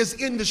in his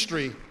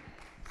industry.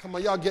 Come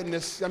on, y'all getting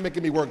this? Y'all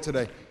making me work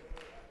today.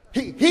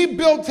 He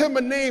built him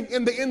a name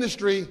in the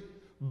industry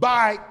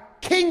by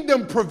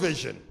kingdom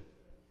provision.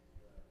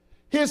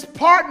 His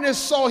partners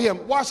saw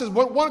him. Watch this.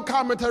 One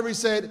commentary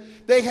said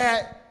they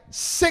had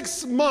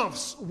 6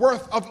 months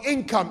worth of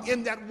income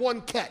in that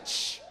one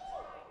catch.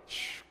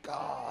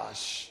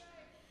 Gosh.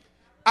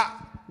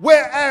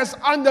 Whereas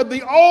under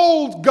the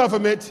old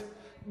government,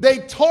 they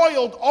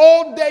toiled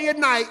all day and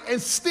night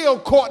and still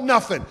caught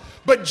nothing.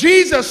 But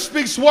Jesus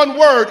speaks one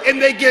word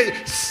and they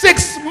get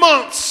 6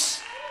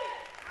 months.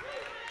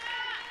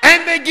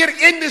 And they get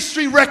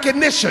industry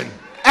recognition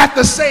at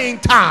the same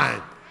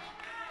time.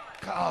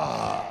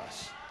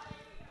 Gosh.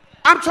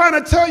 I'm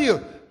trying to tell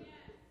you.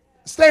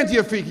 Stand to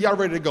your feet. Y'all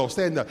ready to go?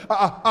 Stand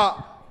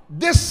up.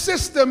 This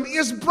system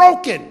is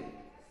broken.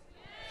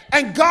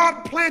 And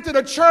God planted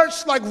a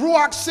church like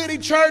Ruach City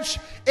Church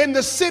in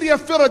the city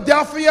of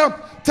Philadelphia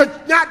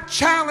to not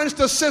challenge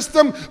the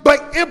system,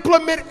 but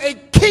implement a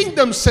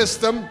kingdom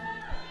system,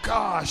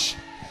 gosh,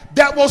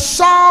 that will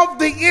solve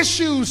the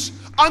issues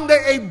under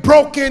a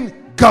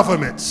broken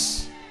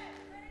government.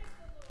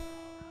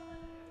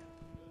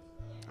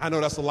 I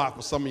know that's a lot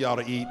for some of y'all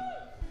to eat.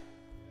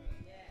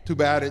 Too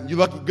bad. You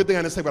lucky. Good thing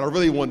I didn't say what I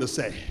really wanted to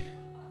say.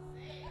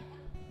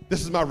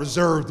 This is my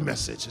reserved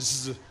message.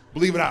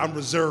 Believe it or not, I'm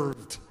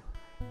reserved.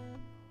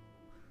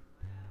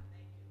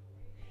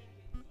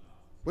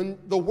 When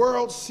the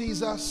world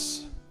sees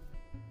us,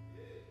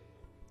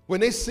 when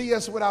they see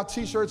us with our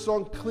t-shirts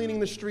on cleaning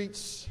the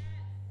streets,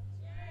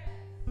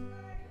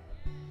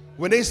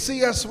 when they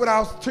see us with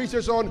our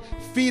t-shirts on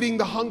feeding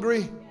the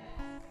hungry,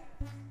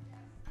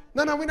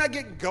 no, we're not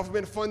getting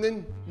government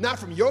funding, not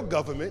from your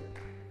government.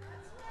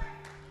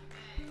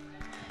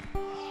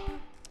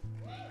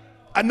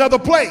 Another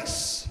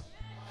place.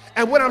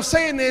 And what I'm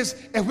saying is,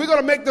 if we're going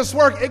to make this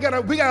work, we got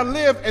to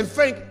live and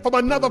think from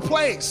another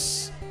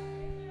place.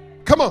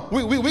 Come on,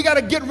 we got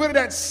to get rid of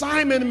that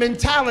Simon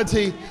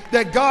mentality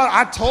that God,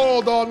 I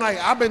toiled all night.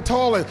 I've been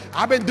toiling.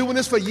 I've been doing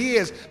this for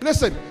years.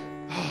 Listen,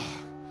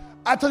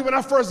 I tell you, when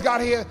I first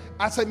got here,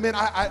 I said, man,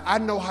 I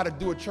know how to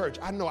do a church.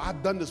 I know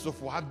I've done this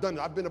before. I've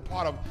been a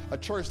part of a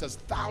church that's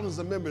thousands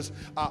of members.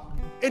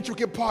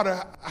 Intricate part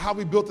of how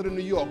we built it in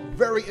New York.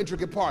 Very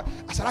intricate part.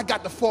 I said, I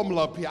got the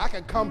formula up here. I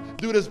can come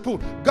do this. Boom.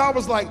 God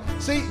was like,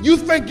 see, you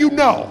think you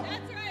know.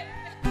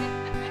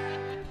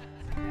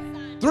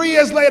 3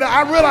 years later,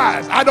 I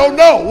realized I don't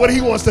know what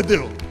he wants to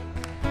do.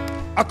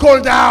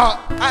 According to how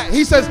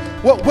he says,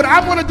 what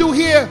I want to do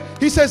here,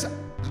 he says,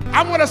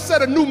 I want to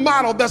set a new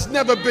model that's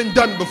never been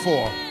done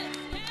before.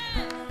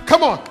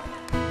 Come on.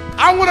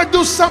 I want to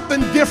do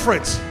something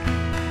different.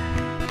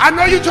 I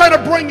know you're trying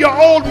to bring your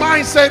old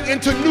mindset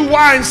into new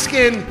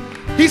wineskin.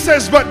 He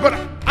says, but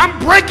I'm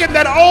breaking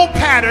that old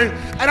pattern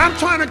and I'm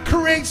trying to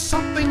create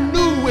something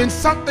new and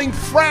something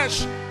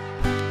fresh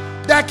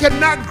that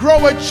cannot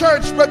grow a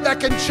church, but that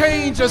can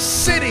change a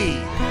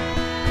city.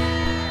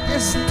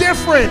 It's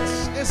different.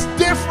 It's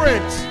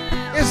different.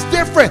 It's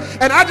different.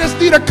 And I just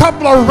need a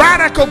couple of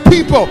radical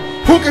people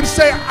who can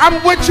say,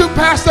 I'm with you,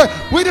 Pastor.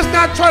 We're just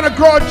not trying to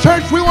grow a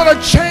church. We want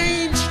to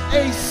change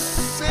a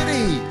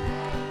city.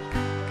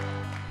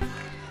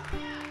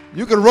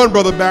 You can run,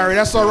 Brother Barry.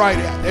 That's all right.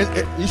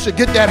 You should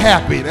get that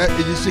happy.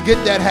 You should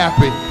get that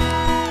happy.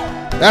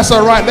 That's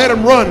all right. Let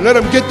him run. Let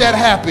him get that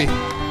happy.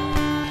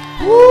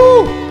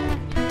 Woo!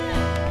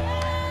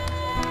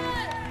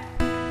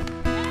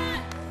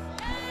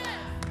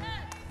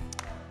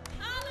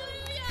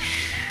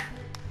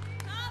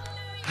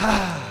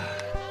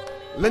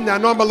 Linda, I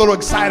know I'm a little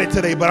excited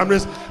today, but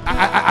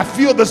I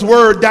feel this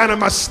word down in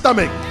my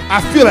stomach.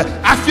 I feel it.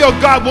 I feel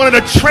God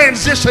wanted to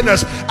transition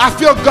us. I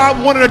feel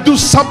God wanted to do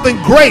something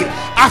great.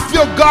 I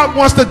feel God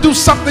wants to do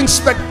something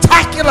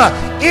spectacular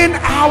in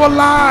our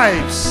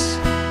lives.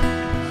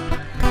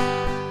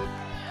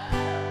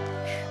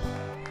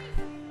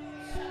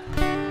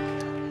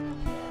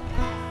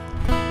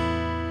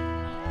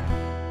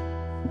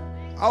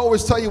 I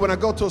always tell you when I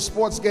go to a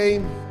sports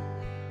game,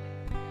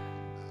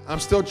 I'm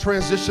still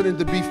transitioning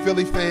to be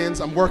Philly fans.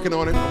 I'm working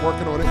on it. I'm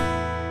working on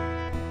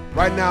it.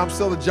 Right now, I'm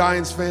still a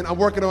Giants fan. I'm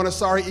working on it.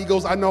 Sorry,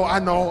 Eagles. I know.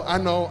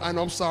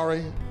 I'm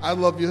sorry. I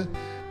love you.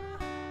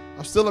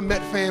 I'm still a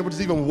Met fan, which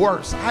is even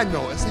worse. I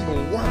know. It's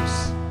even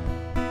worse.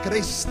 Because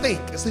they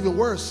stink. It's even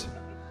worse.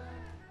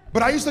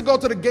 But I used to go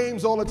to the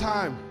games all the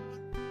time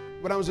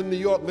when I was in New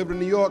York, living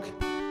in New York.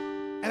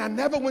 And I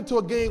never went to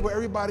a game where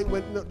everybody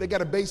went, they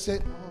got a base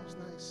hit.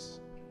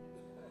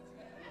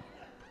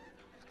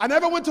 I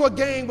never went to a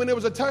game when there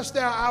was a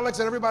touchdown, Alex,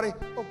 and everybody,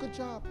 oh, good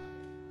job.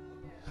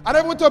 I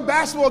never went to a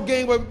basketball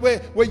game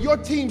where your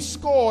team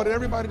scored and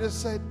everybody just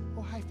said,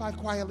 oh, high five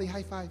quietly,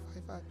 high five,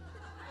 high five.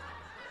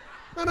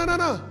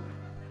 No.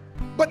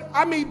 But,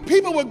 I mean,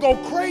 people would go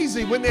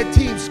crazy when their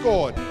team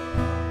scored.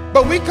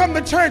 But we come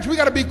to church, we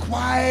got to be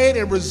quiet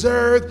and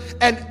reserved.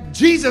 And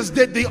Jesus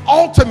did the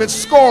ultimate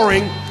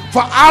scoring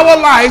for our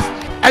life.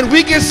 And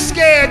we get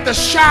scared to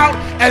shout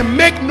and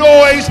make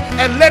noise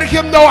and let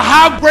him know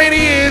how great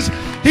he is.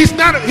 He's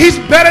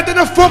better than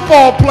a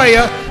football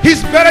player.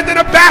 He's better than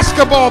a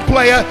basketball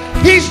player.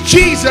 He's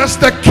Jesus,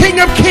 the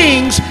King of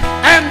Kings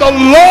and the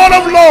Lord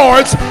of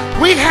Lords.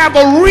 We have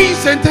a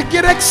reason to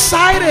get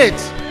excited.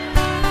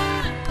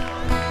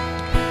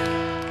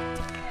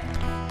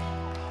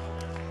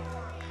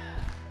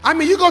 I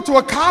mean, you go to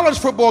a college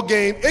football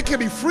game, it can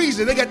be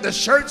freezing. They got their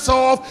shirts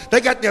off. They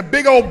got their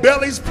big old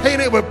bellies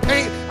painted with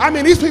paint. I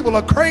mean, these people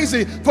are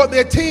crazy for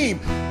their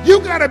team. You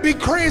got to be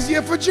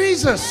crazier for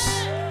Jesus.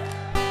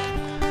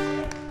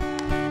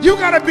 You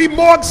got to be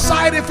more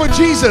excited for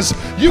Jesus.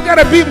 You got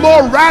to be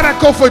more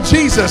radical for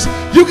Jesus.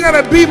 You got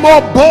to be more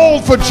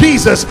bold for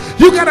Jesus.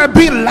 You got to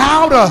be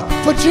louder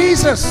for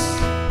Jesus.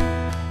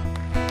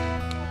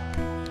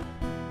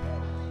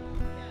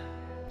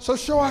 So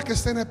sure, I can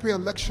stand up here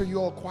and lecture you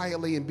all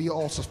quietly and be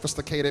all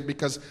sophisticated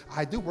because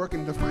I do work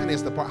in the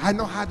finance department. I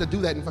know how to do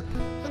that. But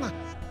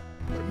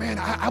man,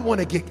 I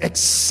want to get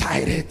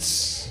excited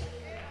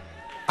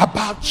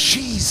about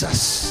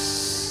Jesus.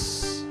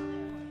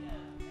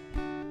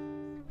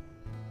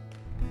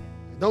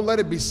 Don't let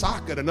it be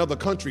soccer in another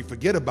country.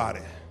 Forget about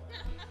it.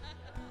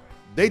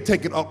 They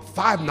take it up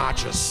 5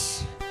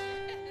 notches.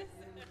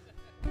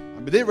 I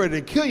mean, they're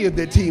ready to kill you if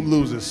their team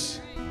loses.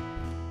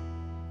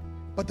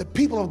 But the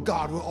people of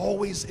God were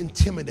always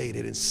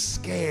intimidated and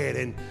scared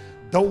and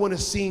don't want to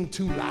seem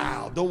too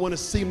loud, don't want to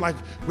seem like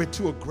we're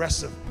too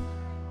aggressive.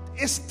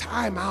 It's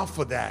time out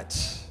for that.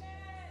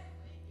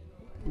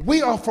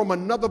 We are from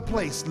another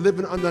place,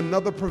 living under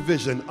another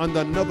provision,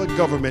 under another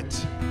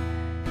government.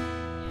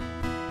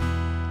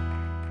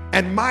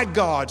 And my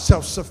God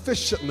shall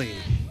sufficiently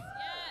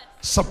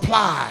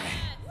supply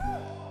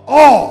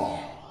all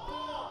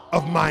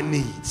of my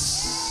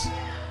needs.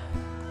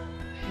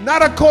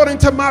 Not according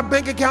to my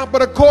bank account,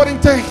 but according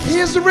to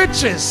his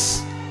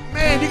riches.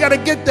 Man, you got to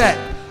get that.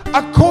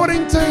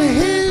 According to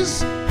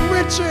his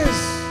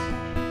riches.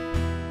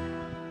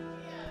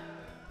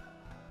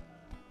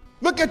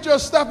 Look at your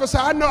stuff and say,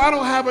 I know I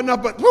don't have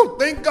enough, but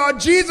thank God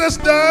Jesus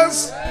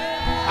does.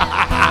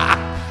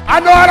 I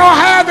know I don't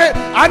have it.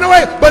 I know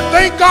it, but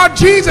thank God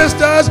Jesus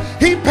does.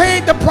 He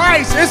paid the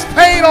price. It's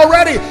paid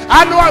already.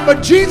 I know it,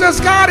 but Jesus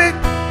got it.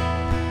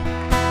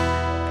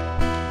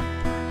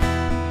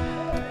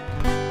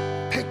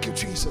 Thank you,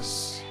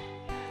 Jesus.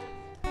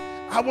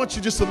 I want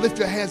you just to lift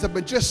your hands up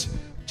and just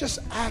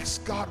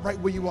ask God right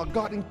where you are.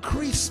 God,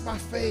 increase my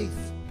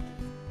faith.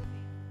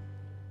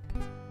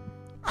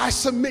 I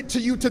submit to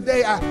you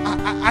today.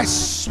 I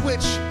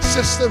switch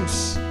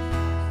systems.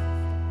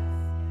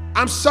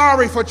 I'm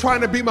sorry for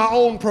trying to be my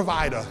own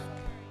provider.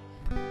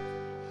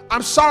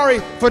 I'm sorry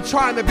for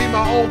trying to be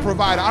my own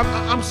provider.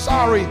 I'm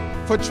sorry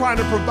for trying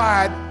to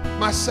provide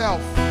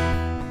myself.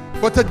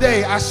 But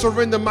today I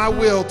surrender my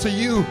will to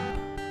you.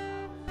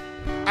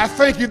 I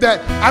thank you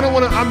that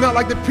I'm not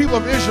like the people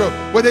of Israel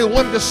where they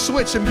wanted to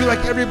switch and be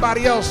like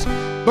everybody else.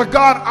 But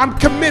God, I'm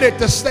committed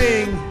to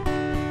staying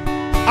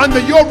under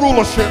your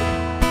rulership.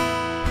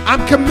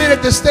 I'm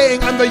committed to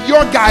staying under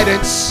your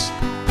guidance.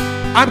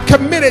 I'm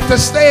committed to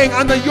staying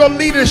under your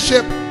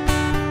leadership.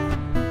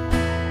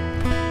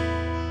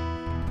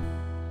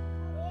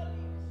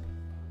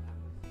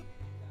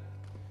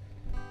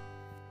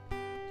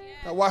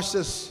 Now watch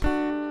this.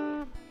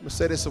 I'm going to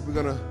say this, and we're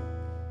going to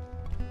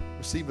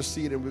receive a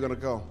seed and we're going to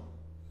go.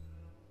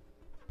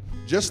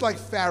 Just like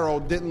Pharaoh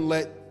didn't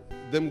let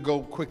them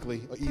go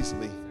quickly or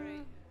easily.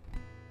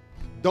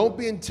 Don't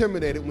be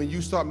intimidated when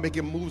you start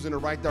making moves in the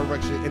right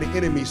direction and the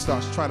enemy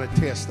starts trying to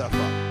tear stuff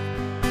up.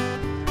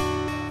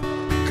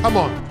 Come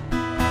on.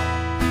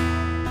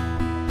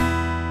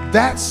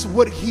 That's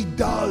what he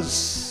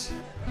does.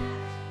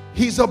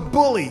 He's a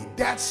bully.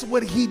 That's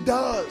what he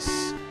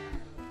does.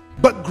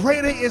 But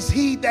greater is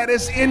he that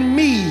is in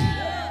me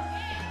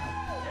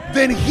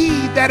than he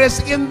that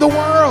is in the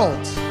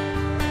world.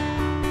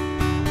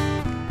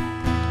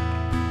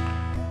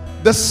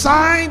 The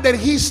sign that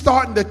he's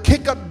starting to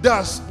kick up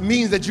dust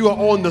means that you are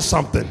on to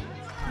something.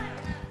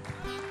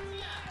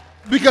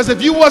 Because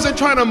if you wasn't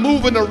trying to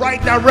move in the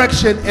right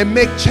direction and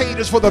make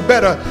changes for the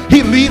better,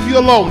 he'd leave you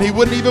alone. He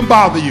wouldn't even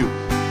bother you.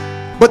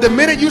 But the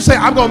minute you say,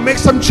 I'm going to make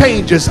some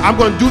changes, I'm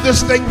going to do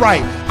this thing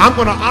right, I'm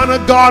going to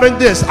honor God in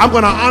this, I'm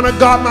going to honor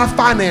God in my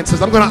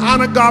finances, I'm going to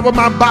honor God with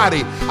my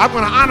body, I'm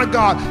going to honor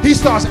God, he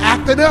starts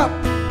acting up.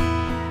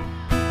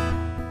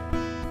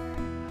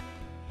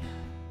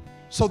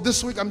 So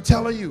this week, I'm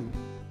telling you,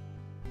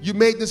 you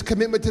made this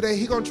commitment today,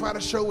 he's going to try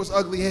to show his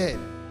ugly head.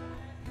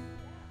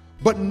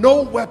 But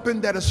no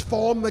weapon that is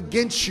formed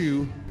against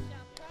you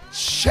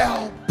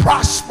shall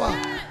prosper.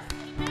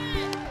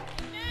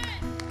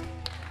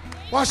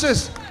 Watch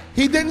this.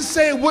 He didn't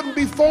say it wouldn't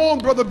be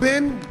formed, Brother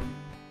Ben.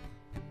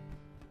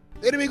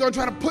 The enemy going to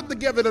try to put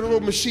together the little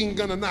machine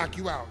gun to knock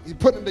you out. He's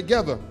putting it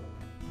together.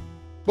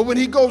 But when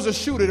he goes to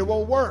shoot it, it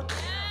won't work.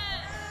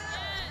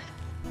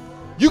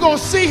 You're going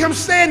to see him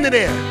standing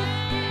there.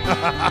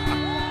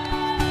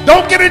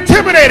 Don't get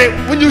intimidated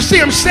when you see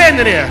him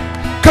standing there.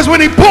 Because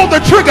when he pulled the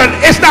trigger,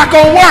 it's not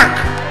going to work.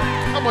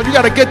 Come on, you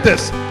got to get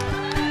this.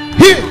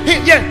 He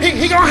going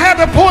to have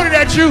it pointed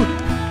at you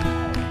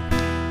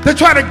to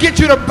try to get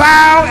you to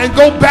bow and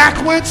go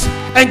backwards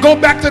and go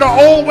back to the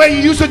old way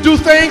you used to do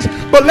things.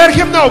 But let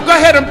him know, go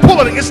ahead and pull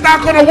it. It's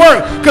not going to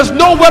work, because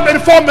no weapon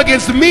formed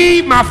against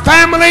me, my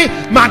family,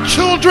 my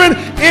children,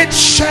 it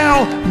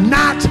shall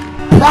not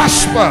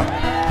prosper.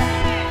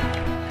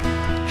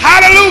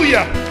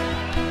 Hallelujah.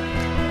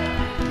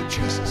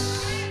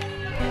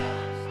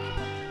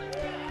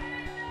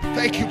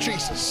 Thank you,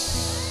 Jesus.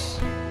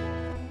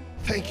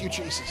 Thank you,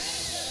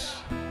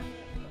 Jesus.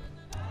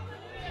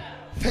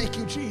 Thank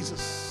you,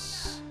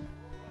 Jesus.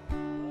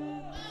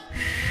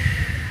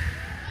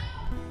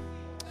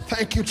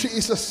 Thank you,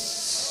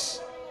 Jesus.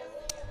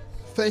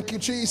 Thank you,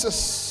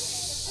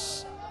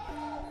 Jesus.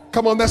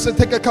 Come on, let's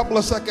take a couple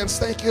of seconds.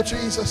 Thank you,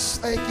 Jesus.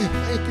 Thank you,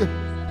 thank you.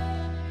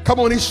 Come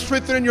on, he's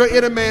strengthening your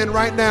inner man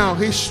right now.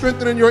 He's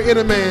strengthening your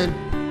inner man.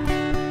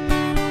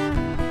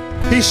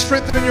 He's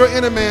strengthening your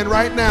inner man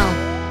right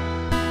now.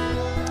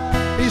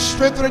 He's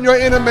strengthening your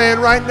inner man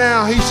right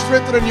now. He's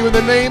strengthening you in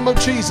the name of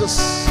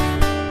Jesus.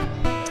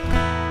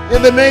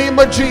 In the name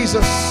of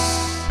Jesus.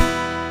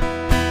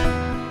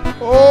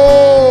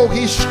 Oh,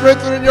 he's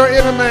strengthening your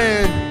inner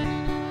man.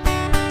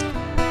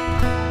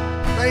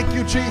 Thank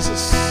you,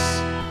 Jesus.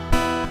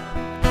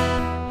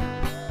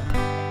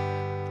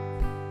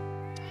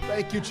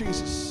 Thank you,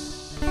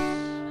 Jesus.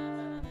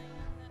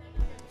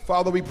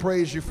 Father, we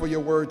praise you for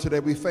your word today.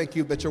 We thank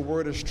you that your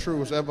word is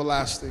true, is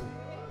everlasting,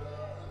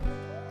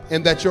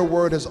 and that your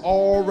word has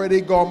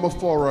already gone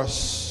before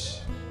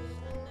us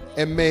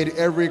and made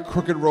every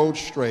crooked road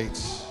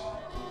straight,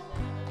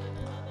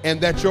 and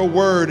that your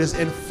word is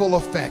in full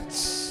effect.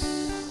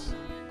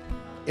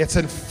 It's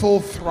in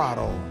full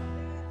throttle,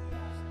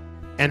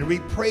 and we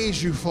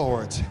praise you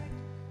for it,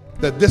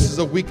 that this is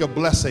a week of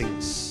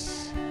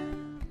blessings,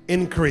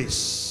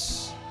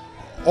 increase,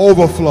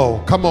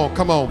 overflow. Come on,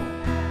 come on.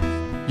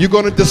 You're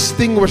going to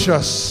distinguish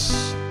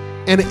us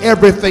in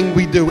everything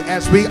we do.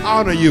 As we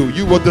honor you,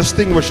 you will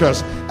distinguish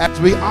us. As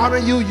we honor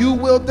you, you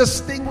will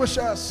distinguish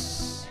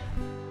us.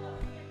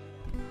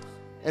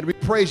 And we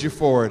praise you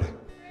for it.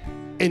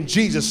 In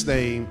Jesus'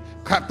 name,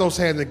 clap those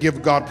hands and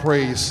give God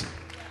praise.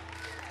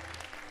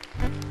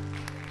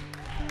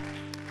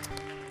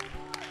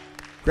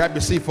 Grab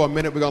your seat for a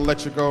minute. We're going to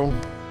let you go.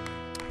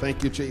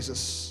 Thank you,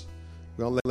 Jesus. We're going to let